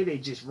playing. The way they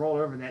just rolled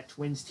over that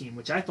Twins team,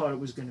 which I thought it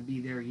was going to be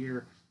their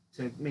year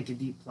to make a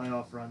deep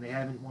playoff run. They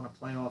haven't won a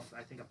playoff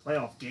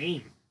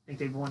game. I think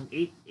they've won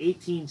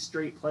 18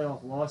 straight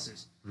playoff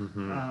losses.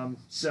 Mm-hmm.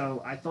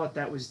 So I thought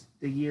that was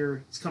the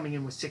year. It's coming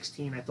in with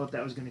 16. I thought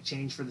that was going to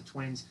change for the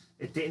Twins.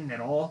 It didn't at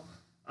all.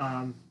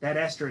 That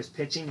Astros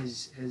pitching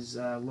has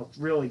looked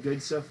really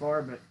good so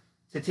far, but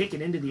to take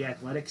it into the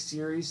Athletics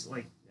series,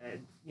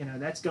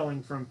 that's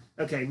going from,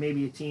 okay,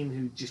 maybe a team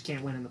who just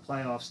can't win in the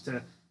playoffs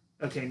to,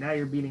 okay, now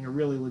you're beating a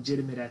really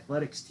legitimate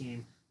Athletics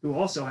team who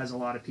also has a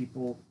lot of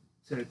people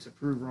to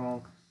prove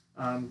wrong,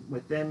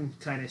 with them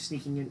kind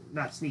of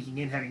not sneaking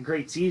in, having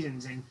great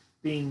seasons and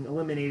being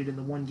eliminated in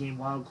the 1-game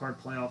wild card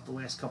playoff the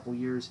last couple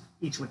years,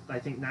 each with, I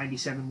think,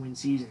 97-win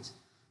seasons.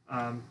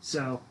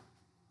 So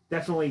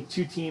definitely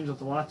 2 teams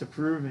with a lot to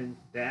prove, and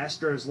the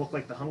Astros look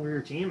like the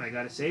hungrier team, I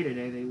got to say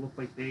today. They look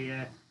like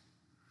they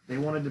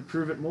wanted to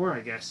prove it more, I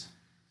guess.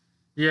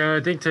 Yeah,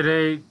 I think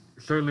today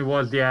certainly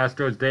was the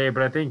Astros' day,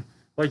 but I think,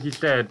 like you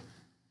said,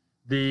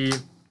 the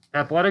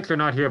Athletics are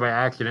not here by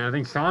accident. I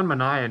think Sean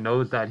Manaea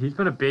knows that. He's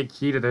been a big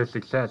key to their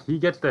success. He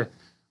gets the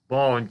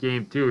ball in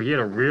Game 2. He had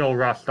a real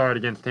rough start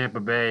against Tampa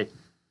Bay.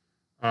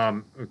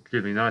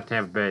 Not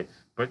Tampa Bay,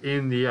 but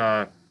in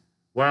the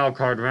wild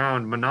card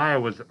round,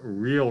 Manaea was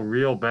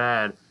real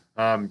bad,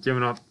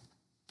 giving up,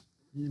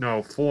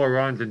 4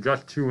 runs in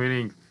just 2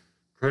 innings.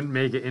 Couldn't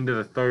make it into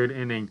the 3rd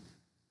inning.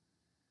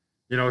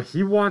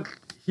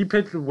 He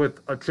pitched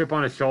with a chip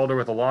on his shoulder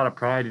with a lot of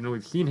pride.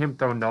 We've seen him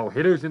throw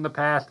no-hitters in the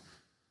past.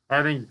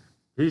 I think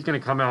he's going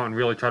to come out and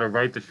really try to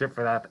right the ship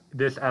for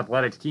this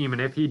Athletics team.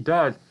 And if he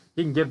does,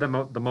 he can give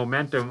them the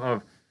momentum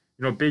of,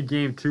 big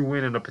Game 2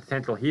 win and the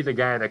potential. He's a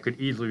guy that could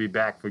easily be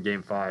back for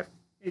Game 5.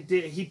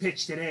 He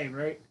pitched today,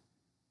 right?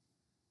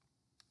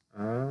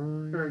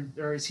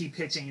 Or is he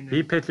pitching?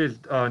 He pitches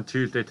on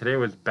Tuesday. Today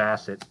was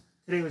Bassett.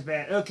 Today was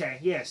bad. Okay,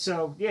 yeah.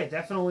 So yeah,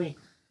 definitely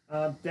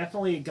a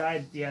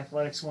guy the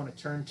Athletics want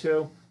to turn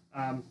to.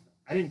 I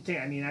didn't think.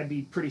 I'd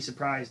be pretty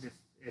surprised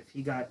if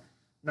he got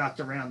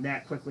knocked around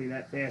that quickly,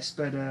 that fast.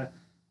 But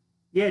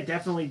yeah,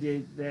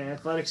 definitely the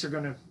Athletics are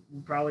going to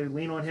probably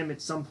lean on him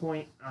at some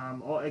point.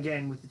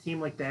 Again, with a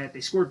team like that,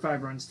 they scored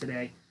 5 runs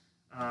today.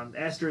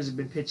 Astros have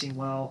been pitching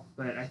well,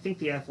 but I think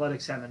the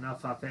Athletics have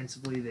enough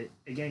offensively that,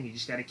 again, you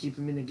just got to keep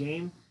them in the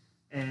game.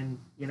 And,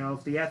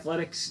 if the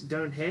Athletics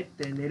don't hit,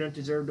 then they don't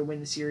deserve to win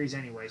the series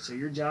anyway. So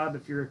your job,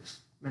 if you're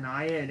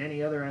Manaea and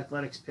any other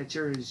Athletics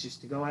pitcher, is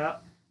just to go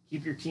out,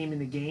 keep your team in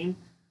the game,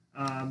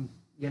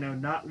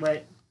 not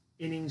let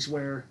innings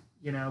where,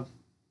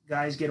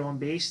 guys get on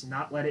base,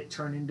 not let it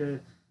turn into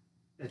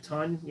a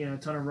ton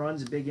of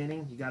runs, a big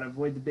inning. You got to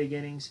avoid the big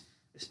innings,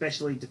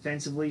 especially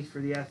defensively for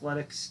the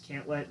Athletics.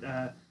 Can't let,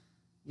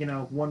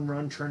 1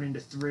 run turn into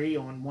 3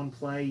 on 1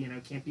 play.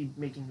 Can't be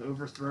making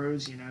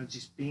overthrows,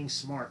 just being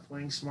smart,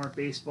 playing smart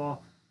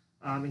baseball,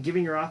 and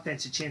giving your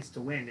offense a chance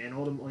to win. And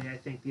ultimately, I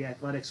think the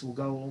Athletics will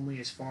go only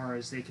as far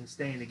as they can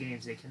stay in the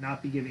games. They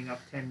cannot be giving up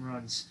 10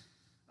 runs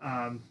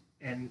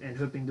and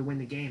hoping to win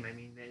the game.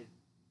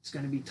 It's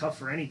going to be tough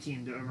for any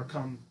team to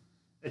overcome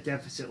a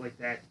deficit like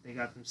that they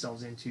got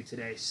themselves into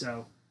today.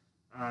 So,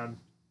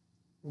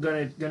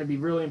 gonna be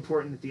really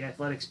important that the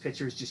Athletics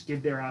pitchers just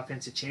give their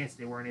offense a chance.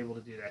 They weren't able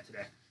to do that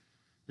today.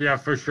 Yeah,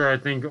 for sure. I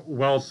think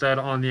well said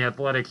on the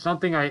Athletics.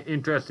 Something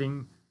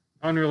interesting,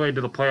 unrelated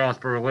to the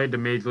playoffs, but related to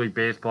Major League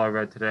Baseball I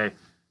read today.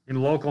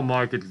 In local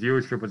markets,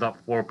 viewership was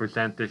up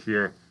 4% this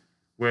year,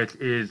 which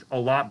is a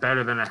lot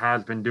better than it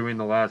has been doing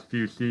the last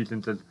few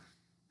seasons as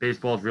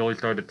baseball's really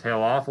started to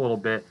tail off a little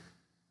bit.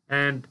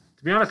 And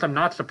to be honest, I'm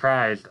not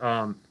surprised.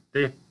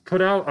 They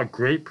put out a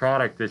great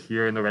product this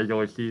year in the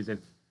regular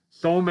season.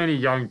 So many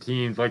young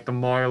teams like the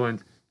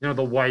Marlins,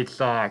 the White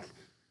Sox,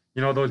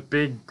 those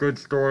big good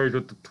stories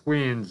with the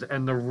Twins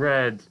and the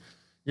Reds.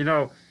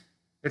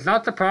 It's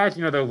not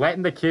surprising, they're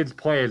letting the kids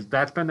play.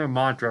 That's been their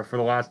mantra for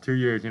the last 2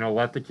 years,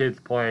 let the kids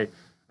play.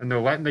 And they're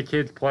letting the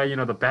kids play.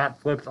 The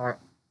bat flips are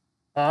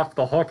off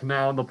the hook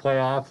now in the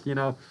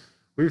playoffs.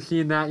 We've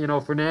seen that,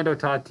 Fernando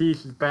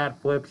Tatis's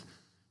bat flips,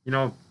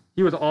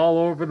 he was all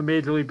over the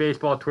Major League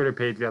Baseball Twitter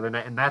page the other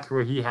night, and that's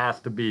where he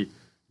has to be.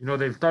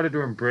 They've started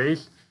to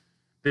embrace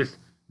this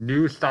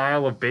new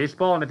style of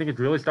baseball, and I think it's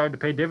really starting to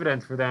pay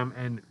dividends for them.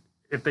 And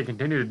if they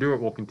continue to do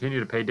it, will continue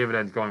to pay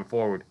dividends going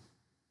forward.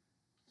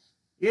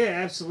 Yeah,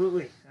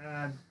 absolutely.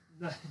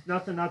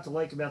 Nothing not to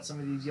like about some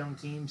of these young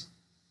teams.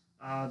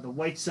 The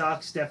White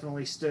Sox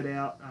definitely stood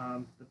out.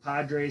 The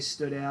Padres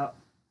stood out.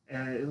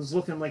 It was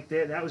looking like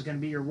that was going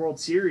to be your World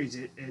Series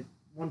at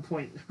one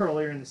point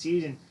earlier in the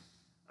season.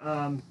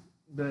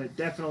 But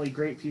definitely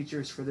great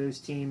futures for those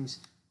teams.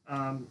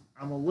 I'm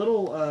a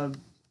little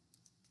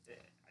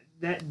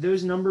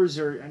those numbers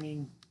are.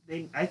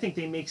 I think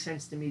they make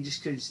sense to me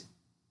just because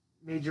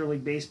Major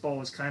League Baseball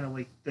was kind of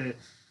like the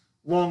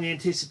long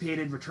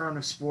anticipated return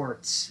of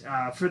sports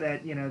for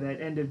that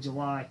that end of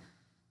July,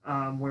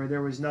 where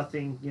there was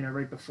nothing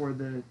right before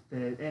the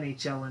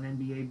NHL and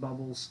NBA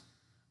bubbles.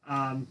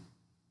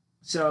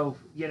 So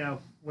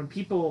when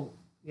people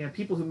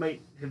who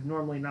might have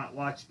normally not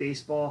watched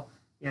baseball,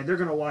 they're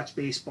going to watch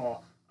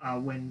baseball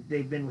when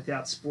they've been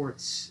without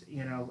sports,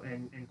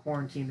 and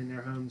quarantined in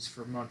their homes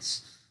for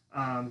months.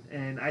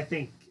 And I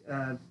think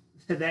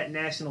that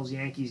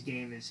Nationals-Yankees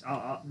game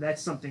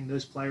that's something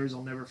those players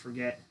will never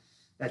forget.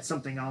 That's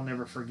something I'll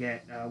never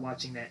forget,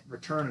 watching that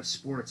return of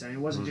sports. It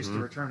wasn't just the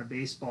return of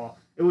baseball.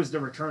 It was the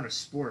return of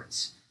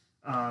sports.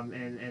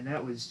 And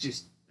that was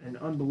just an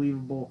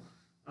unbelievable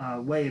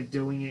way of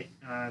doing it.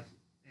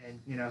 And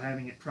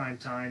having it prime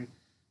time,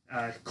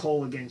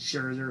 Cole against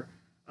Scherzer.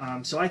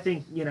 So I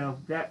think,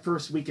 that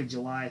first week of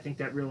July, I think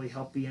that really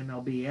helped the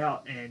MLB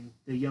out, and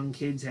the young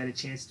kids had a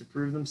chance to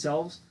prove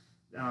themselves.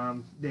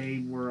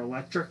 They were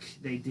electric.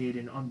 They did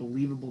an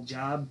unbelievable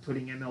job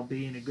putting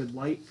MLB in a good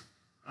light.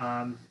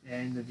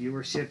 And the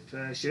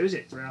viewership shows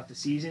it throughout the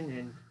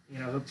season.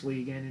 And,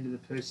 hopefully again into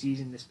the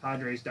postseason, this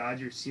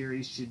Padres-Dodgers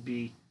series should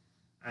be,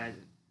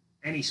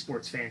 any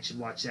sports fan should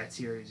watch that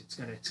series. It's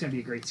gonna be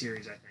a great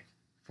series, I think.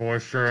 For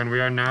sure, and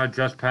we are now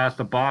just past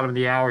the bottom of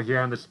the hour here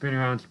on the Spin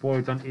Around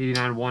Sports on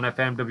 89.1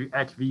 FM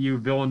WXVU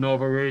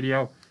Villanova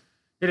Radio.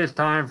 It is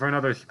time for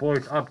another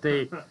sports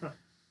update.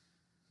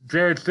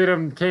 Jared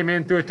Stidham came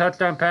in, threw a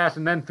touchdown pass,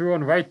 and then threw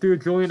one right through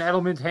Julian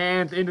Edelman's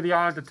hands into the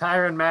arms of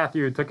Tyrann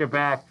Mathieu, who took it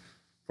back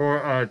for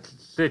a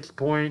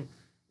 6-point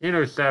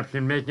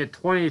interception, making it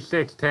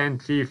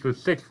 26-10 Chiefs with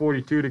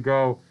 6:42 to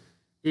go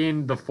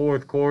in the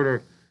fourth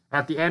quarter.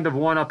 At the end of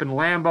one up in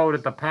Lambeau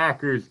at the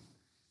Packers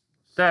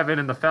 7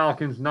 and the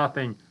Falcons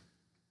nothing.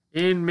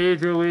 In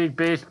Major League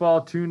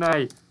Baseball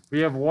tonight, we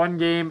have one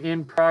game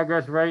in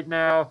progress right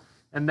now,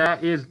 and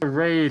that is the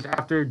Rays.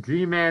 After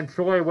G-Man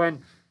Choi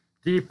went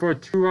deep for a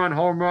 2-run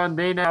home run,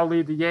 they now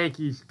lead the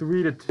Yankees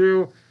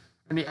 3-2,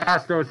 and the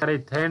Astros had a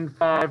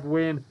 10-5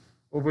 win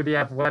over the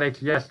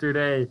Athletics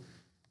yesterday.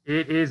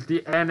 It is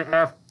the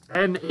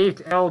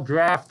NHL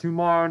draft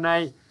tomorrow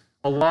night.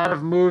 A lot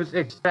of moves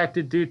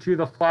expected due to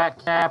the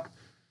flat cap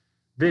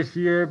this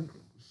year.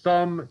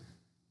 Some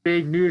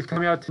big news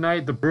coming out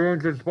tonight. The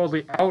Bruins are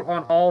supposedly out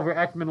on Oliver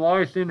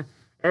Ekman-Larsson.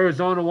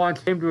 Arizona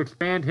wants him to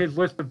expand his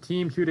list of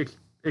teams who'd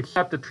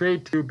accept a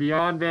trade to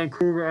beyond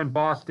Vancouver and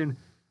Boston,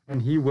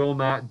 and he will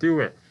not do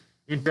it.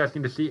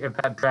 Interesting to see if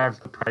that drives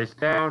the price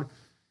down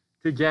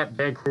to get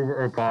Vancouver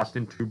or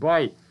Boston to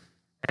bite.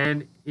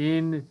 And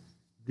in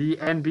the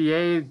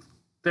NBA,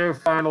 their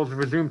finals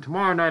resume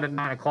tomorrow night at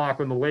 9 o'clock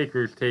when the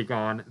Lakers take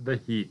on the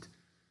Heat.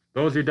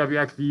 Those are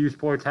WXVU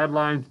Sports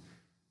headlines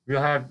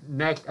we'll have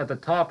next at the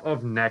top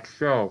of next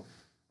show.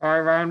 All right,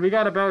 Ryan, we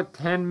got about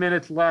 10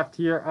 minutes left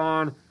here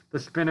on the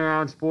Spin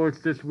Around Sports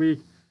this week.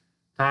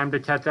 Time to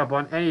catch up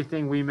on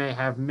anything we may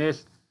have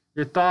missed.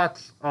 Your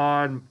thoughts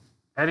on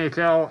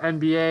NHL,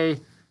 NBA,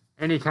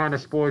 any kind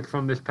of sports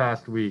from this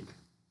past week?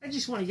 I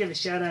just want to give a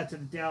shout out to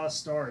the Dallas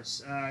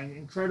Stars.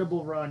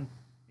 Incredible run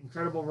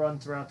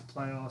throughout the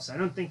playoffs. I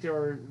don't think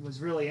there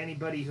was really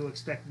anybody who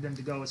expected them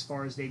to go as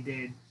far as they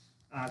did.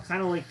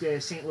 Kind of like the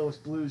St. Louis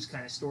Blues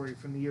kind of story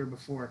from the year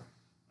before.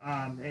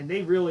 And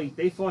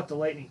they fought the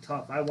Lightning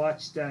tough. I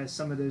watched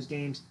some of those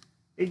games.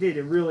 They did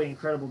a really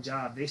incredible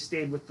job. They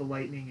stayed with the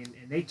Lightning,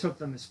 and they took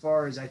them as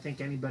far as I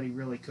think anybody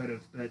really could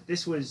have. But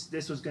this was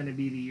going to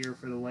be the year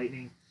for the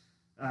Lightning.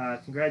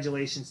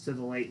 congratulations to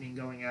the Lightning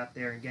going out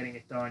there and getting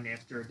it done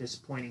after a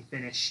disappointing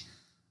finish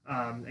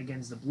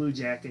against the Blue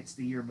Jackets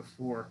the year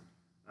before.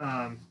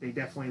 They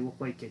definitely look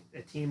like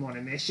a team on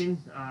a mission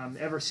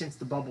ever since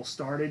the bubble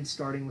started,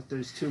 starting with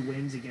those 2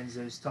 wins against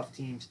those tough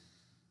teams.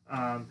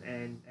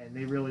 And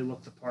they really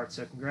looked the part.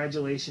 So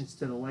congratulations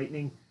to the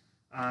Lightning.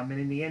 And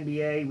in the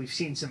NBA, we've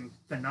seen some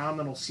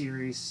phenomenal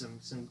series,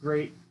 some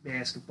great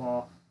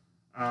basketball.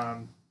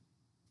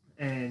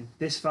 And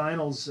this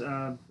finals,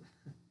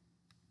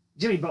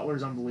 Jimmy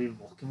Butler's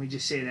unbelievable. Can we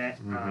just say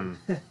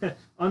that?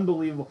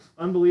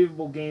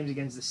 Unbelievable games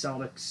against the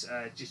Celtics.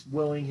 Just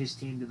willing his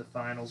team to the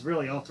finals,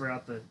 really all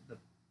throughout the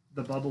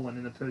bubble and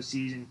in the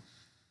postseason.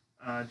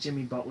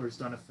 Jimmy Butler's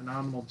done a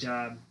phenomenal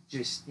job.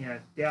 Just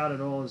doubted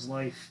all his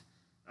life.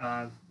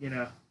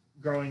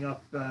 Growing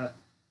up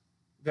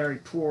very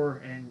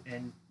poor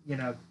and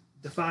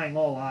defying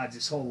all odds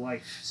his whole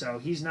life. So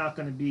he's not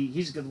going to be.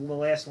 He's the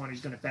last one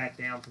who's going to back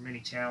down from any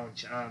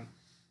challenge.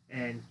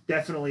 And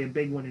definitely a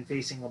big one in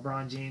facing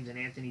LeBron James and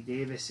Anthony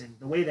Davis. And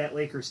the way that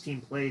Lakers team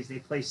plays, they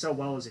play so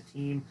well as a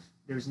team.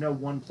 There's no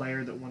one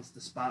player that wants the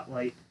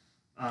spotlight.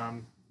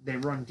 They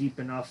run deep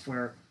enough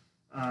where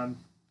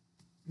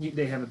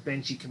they have a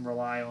bench you can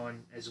rely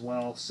on as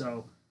well.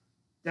 So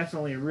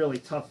definitely a really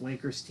tough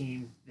Lakers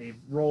team. They've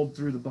rolled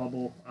through the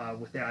bubble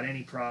without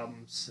any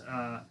problems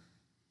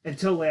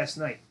until last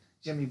night.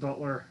 Jimmy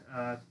Butler,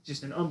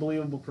 just an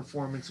unbelievable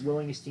performance,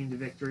 willing his team to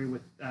victory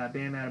with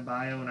Bam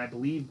Adebayo and I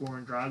believe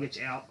Goran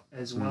Dragic out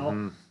as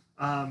well.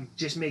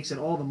 Just makes it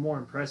all the more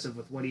impressive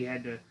with what he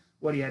had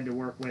to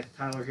work with.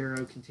 Tyler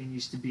Hero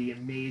continues to be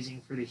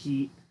amazing for the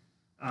Heat,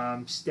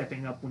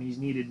 stepping up when he's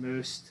needed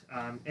most.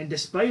 And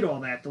despite all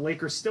that, the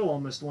Lakers still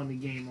almost won the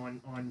game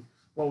on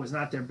what was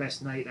not their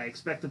best night. I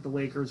expect that the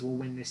Lakers will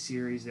win this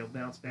series. They'll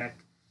bounce back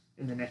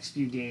in the next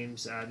few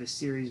games. This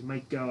series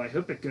might go, I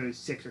hope it goes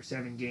 6 or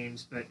 7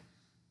 games, but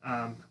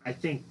I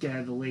think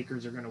the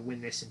Lakers are going to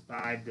win this in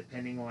 5,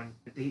 depending on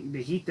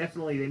the Heat.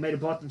 Definitely, they might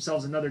have bought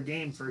themselves another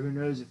game for who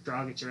knows if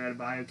Dragic or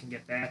Adebayo can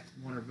get back,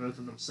 one or both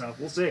of them. So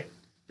we'll see.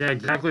 Yeah,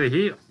 exactly. The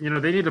Heat,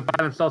 they need to buy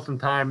themselves some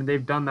time, and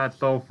they've done that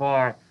so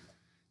far.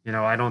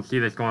 I don't see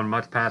this going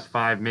much past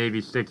 5,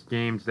 maybe 6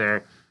 games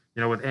there.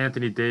 With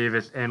Anthony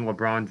Davis and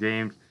LeBron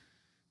James.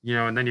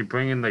 And then you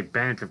bring in the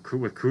bench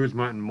with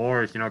Kuzma and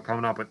Morris.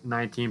 Coming up with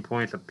 19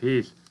 points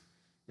apiece.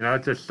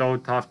 It's just so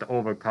tough to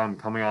overcome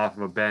coming off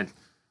of a bench.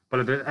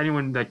 But if there's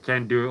anyone that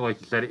can do it,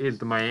 like you said, it is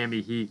the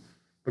Miami Heat.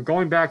 But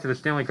going back to the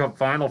Stanley Cup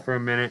Final for a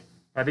minute,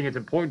 I think it's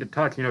important to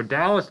touch.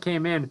 Dallas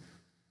came in,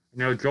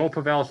 Joe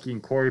Pavelski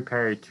and Corey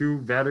Perry, 2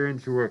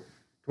 veterans who were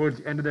towards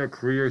the end of their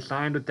career,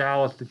 signed with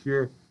Dallas this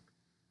year.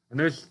 And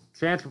there's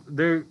chance,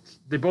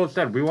 they both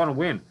said, we want to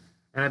win.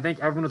 And I think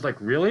everyone was like,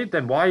 really?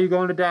 Then why are you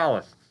going to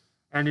Dallas?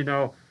 And,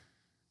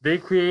 they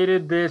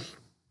created this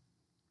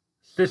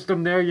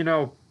system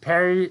there.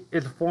 Perry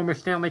is a former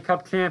Stanley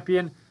Cup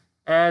champion,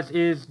 as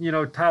is,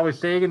 Tyler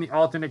Seguin, the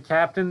alternate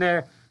captain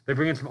there. They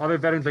bring in some other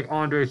veterans like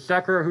Andre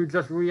Secker, who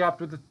just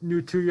re-upped with a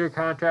new 2-year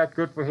contract.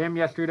 Good for him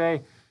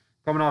yesterday,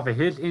 coming off of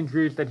his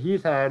injuries that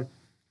he's had.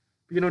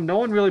 But, no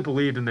one really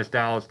believed in this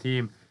Dallas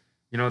team.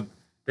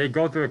 They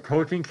go through a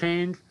coaching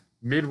change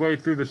midway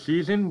through the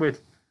season, which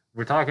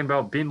we're talking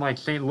about being like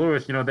St.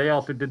 Louis. They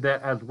also did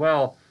that as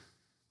well.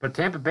 But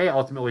Tampa Bay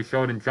ultimately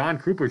showed, and John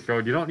Cooper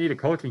showed, you don't need a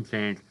coaching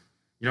change.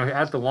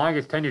 As the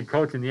longest tenured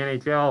coach in the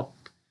NHL,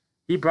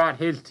 he brought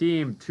his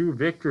team to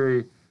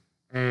victory.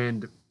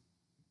 And,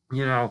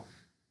 I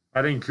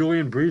think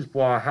Julien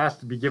Brisebois has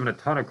to be given a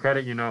ton of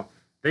credit.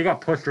 They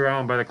got pushed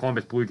around by the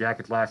Columbus Blue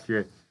Jackets last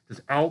year.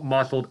 Just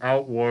out-muscled,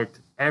 outworked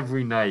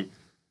every night.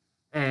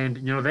 And,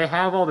 they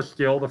have all the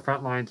skill, the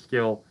frontline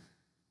skill,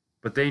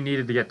 but they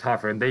needed to get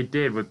tougher. And they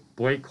did with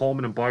Blake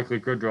Coleman and Barclay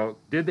Goodrow.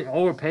 Did they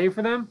overpay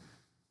for them?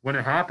 When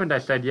it happened, I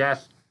said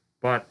yes.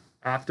 But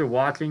after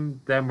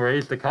watching them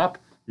raise the cup,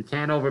 you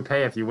can't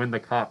overpay if you win the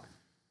cup.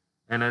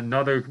 And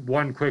another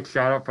one quick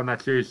shout-out from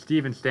that series,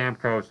 Steven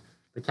Stamkos,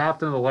 the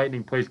captain of the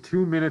Lightning, plays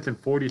 2 minutes and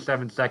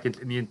 47 seconds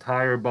in the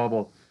entire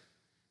bubble.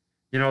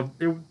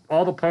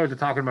 All the players are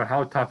talking about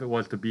how tough it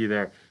was to be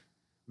there.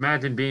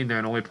 Imagine being there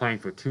and only playing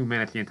for 2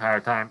 minutes the entire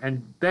time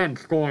and then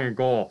scoring a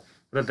goal.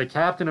 But as the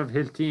captain of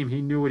his team,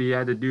 he knew what he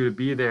had to do to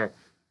be there.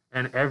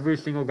 And every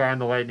single guy in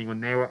the Lightning, when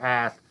they were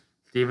asked,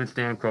 Steven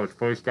Stamkos,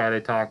 first guy they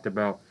talked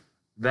about,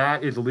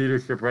 that is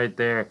leadership right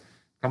there.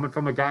 Coming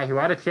from a guy who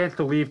had a chance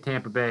to leave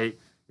Tampa Bay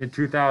in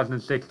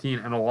 2016,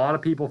 and a lot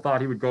of people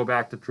thought he would go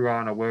back to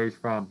Toronto, where he's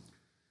from,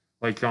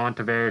 like John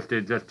Tavares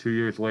did just 2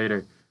 years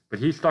later. But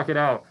he stuck it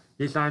out.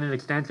 He signed an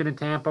extension in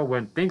Tampa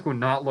when things were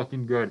not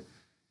looking good.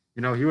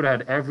 He would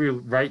have had every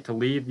right to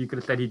leave. You could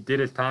have said he did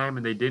his time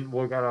and they didn't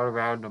work out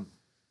around him.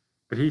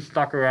 But he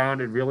stuck around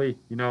and really,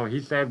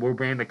 he said, we're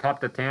bringing the cup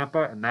to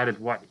Tampa, and that is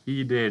what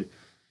he did.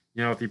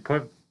 If you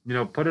put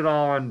it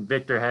all on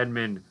Victor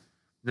Hedman,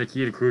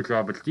 Nikita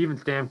Kucherov, but Steven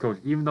Stamkos,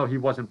 even though he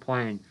wasn't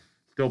playing,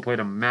 still played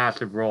a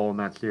massive role in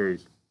that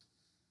series.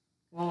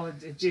 Well,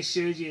 it just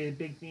shows you a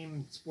big theme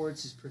in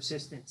sports is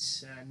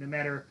persistence. No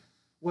matter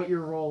what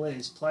your role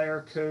is,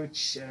 player,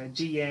 coach,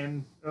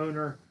 GM,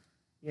 owner,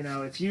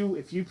 if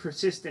you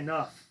persist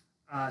enough,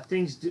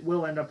 things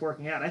will end up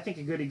working out. I think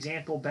a good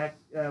example back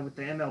with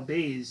the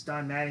MLB is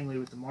Don Mattingly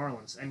with the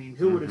Marlins. I mean,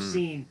 who would have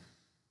seen?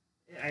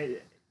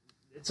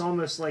 It's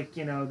almost like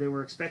they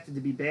were expected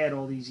to be bad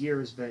all these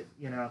years, but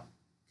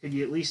could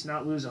you at least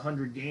not lose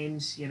 100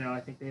 games? I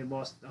think they had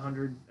lost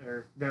 100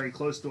 or very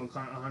close to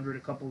 100 a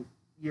couple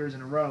years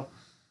in a row.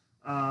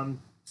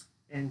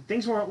 And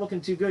things weren't looking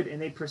too good, and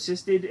they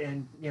persisted,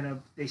 and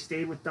they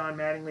stayed with Don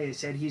Mattingly. They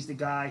said he's the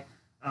guy,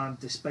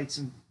 despite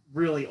some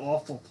really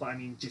awful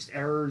just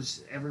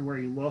errors everywhere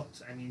you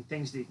looked. I mean,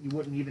 things that you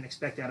wouldn't even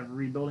expect out of a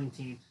rebuilding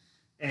team.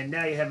 And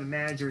now you have a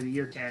Manager of the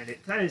Year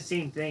candidate. Kind of the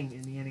same thing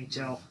in the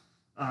NHL,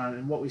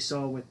 and what we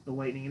saw with the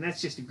Lightning, and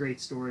that's just a great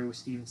story with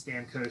Steven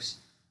Stamkos.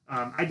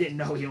 I didn't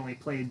know he only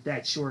played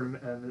that short of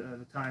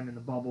a time in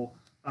the bubble,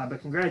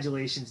 but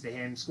congratulations to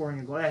him scoring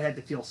a goal. That had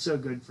to feel so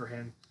good for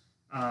him.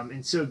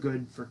 And so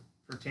good for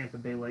Tampa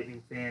Bay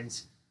Lightning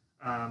fans.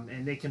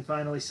 And they can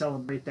finally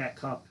celebrate that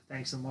cup,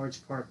 thanks in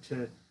large part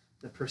to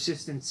the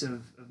persistence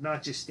of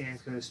not just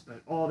Stamkos,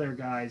 but all their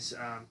guys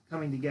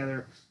coming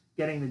together,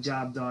 getting the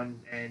job done.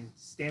 And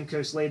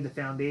Stamkos laid the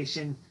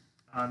foundation,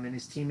 and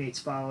his teammates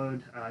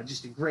followed.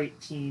 Just a great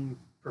team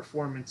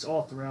performance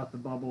all throughout the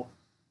bubble.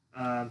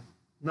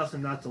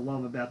 Nothing not to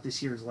love about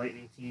this year's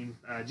Lightning team.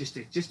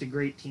 Just a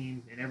great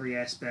team in every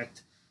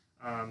aspect.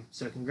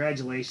 So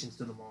congratulations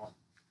to them all.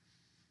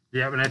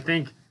 Yeah, but I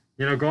think,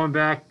 going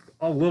back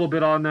a little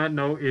bit on that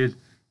note is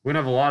we're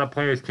going to have a lot of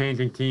players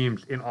changing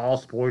teams in all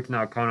sports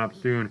now coming up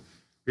soon.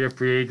 We have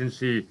free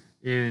agency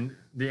in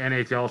the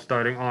NHL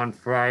starting on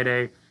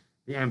Friday,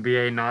 the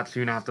NBA not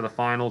soon after the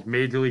finals.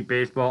 Major League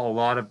Baseball, a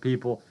lot of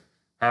people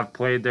have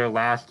played their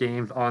last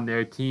games on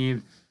their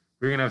teams.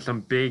 We're going to have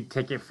some big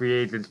ticket free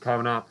agents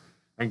coming up,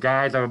 and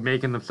guys are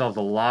making themselves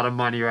a lot of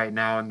money right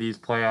now in these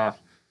playoffs.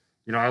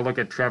 I look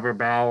at Trevor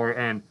Bauer,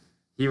 and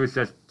he was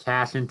just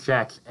cashing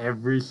checks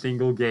every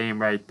single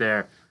game right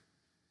there.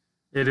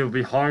 It'll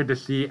be hard to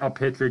see a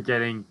pitcher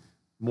getting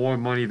more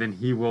money than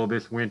he will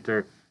this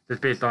winter,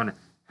 just based on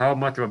how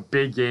much of a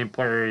big game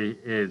player he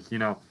is.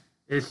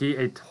 Is he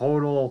a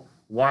total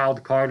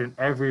wild card in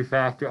every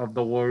factor of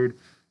the word?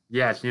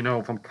 Yes,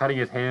 from cutting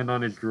his hand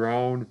on his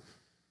drone,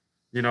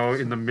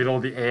 in the middle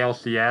of the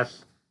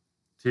ALCS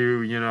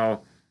to,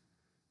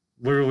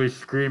 literally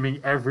screaming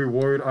every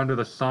word under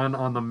the sun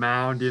on the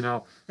mound,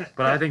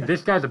 But I think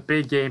this guy's a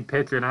big game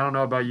pitcher, and I don't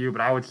know about you, but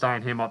I would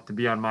sign him up to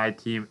be on my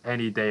team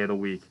any day of the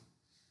week.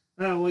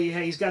 Oh, well, yeah,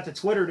 he's got the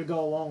Twitter to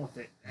go along with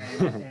it.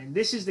 And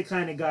this is the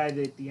kind of guy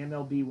that the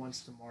MLB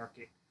wants to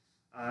market.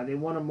 They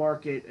want to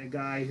market a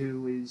guy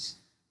who is,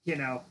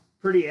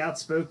 pretty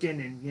outspoken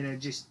and,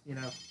 just,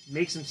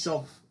 makes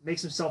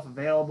himself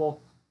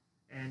available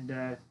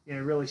and,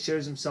 really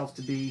shows himself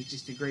to be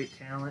just a great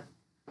talent.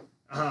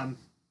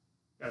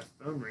 Got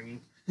a phone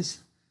ringing. It's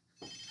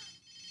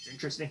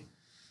interesting.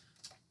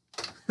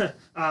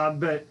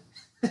 But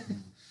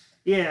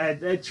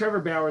yeah,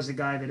 Trevor Bauer is the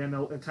guy that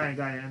kind of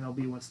guy that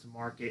MLB wants to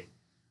market.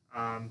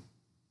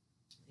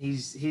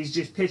 He's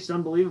just pitched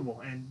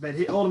unbelievable, but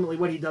ultimately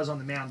what he does on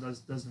the mound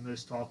does the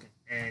most talking,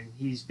 and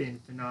he's been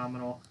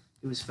phenomenal.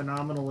 He was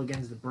phenomenal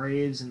against the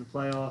Braves in the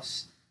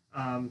playoffs.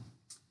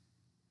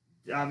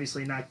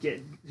 Obviously not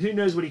getting. Who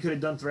knows what he could have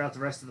done throughout the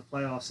rest of the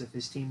playoffs if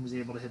his team was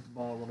able to hit the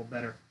ball a little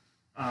better.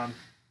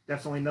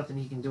 Definitely nothing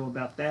he can do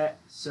about that.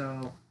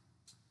 So,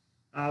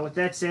 with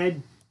that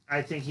said,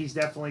 I think he's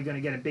definitely going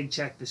to get a big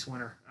check this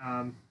winter.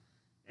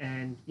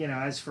 And,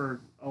 as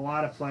for a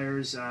lot of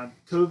players,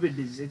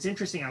 it's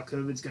interesting how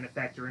COVID's going to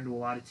factor into a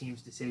lot of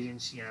teams'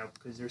 decisions,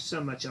 because there's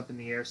so much up in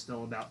the air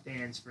still about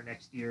fans for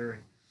next year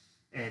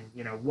and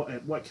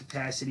what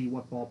capacity,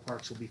 what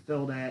ballparks will be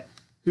filled at,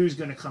 who's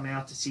going to come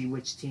out to see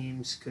which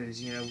teams,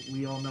 because,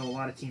 we all know a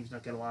lot of teams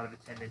don't get a lot of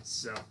attendance.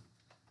 So,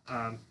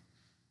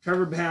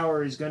 Trevor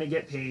Bauer is going to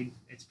get paid.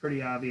 It's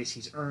pretty obvious.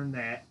 He's earned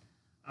that.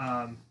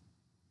 But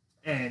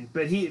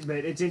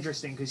it's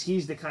interesting because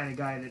he's the kind of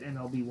guy that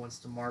MLB wants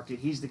to market.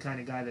 He's the kind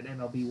of guy that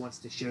MLB wants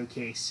to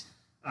showcase,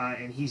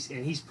 and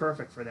he's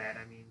perfect for that.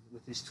 I mean,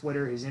 with his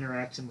Twitter, his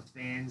interaction with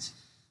fans,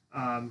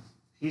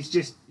 he's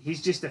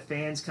just a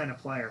fans kind of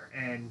player,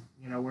 and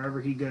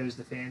wherever he goes,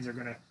 the fans are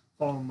going to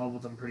fall in love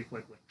with him pretty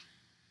quickly.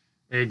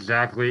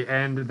 Exactly,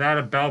 and that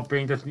about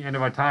brings us to the end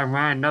of our time.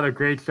 Ryan, another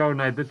great show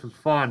tonight. This was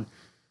fun.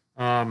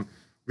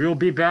 We will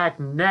be back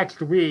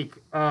next week,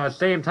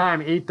 same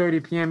time,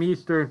 8:30 p.m.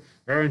 Eastern.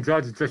 Aaron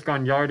Judge has just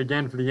gone yard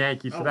again for the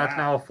Yankees, so that's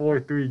now a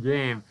 4-3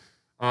 game.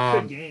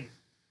 Good game.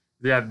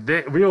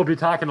 Yeah, we will be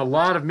talking a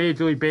lot of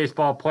Major League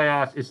Baseball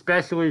playoffs,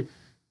 especially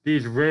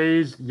these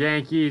Rays,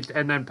 Yankees,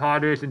 and then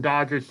Padres and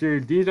Dodgers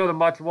series. These are the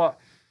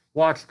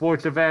much-watched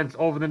sports events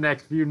over the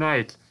next few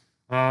nights.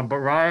 But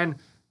Ryan,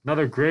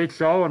 another great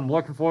show, and I'm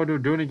looking forward to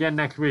doing it again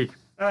next week.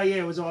 Oh, yeah,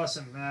 it was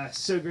awesome.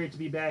 So great to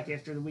be back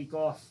after the week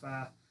off.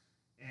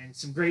 And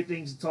some great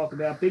things to talk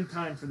about. Big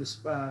time for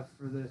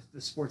the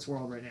sports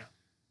world right now.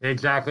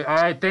 Exactly. All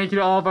right, thank you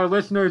to all of our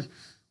listeners.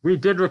 We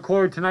did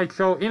record tonight's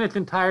show in its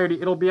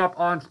entirety. It'll be up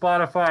on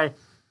Spotify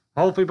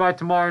hopefully by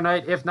tomorrow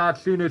night, if not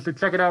sooner. So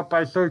check it out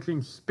by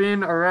searching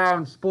Spin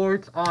Around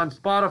Sports on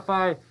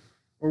Spotify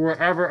or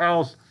wherever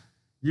else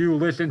you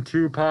listen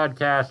to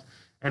podcasts.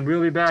 And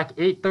we'll be back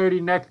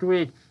 8:30 next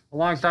week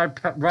alongside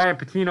Ryan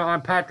Patino.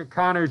 I'm Patrick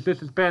Connors. This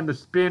has been the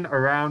Spin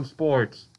Around Sports.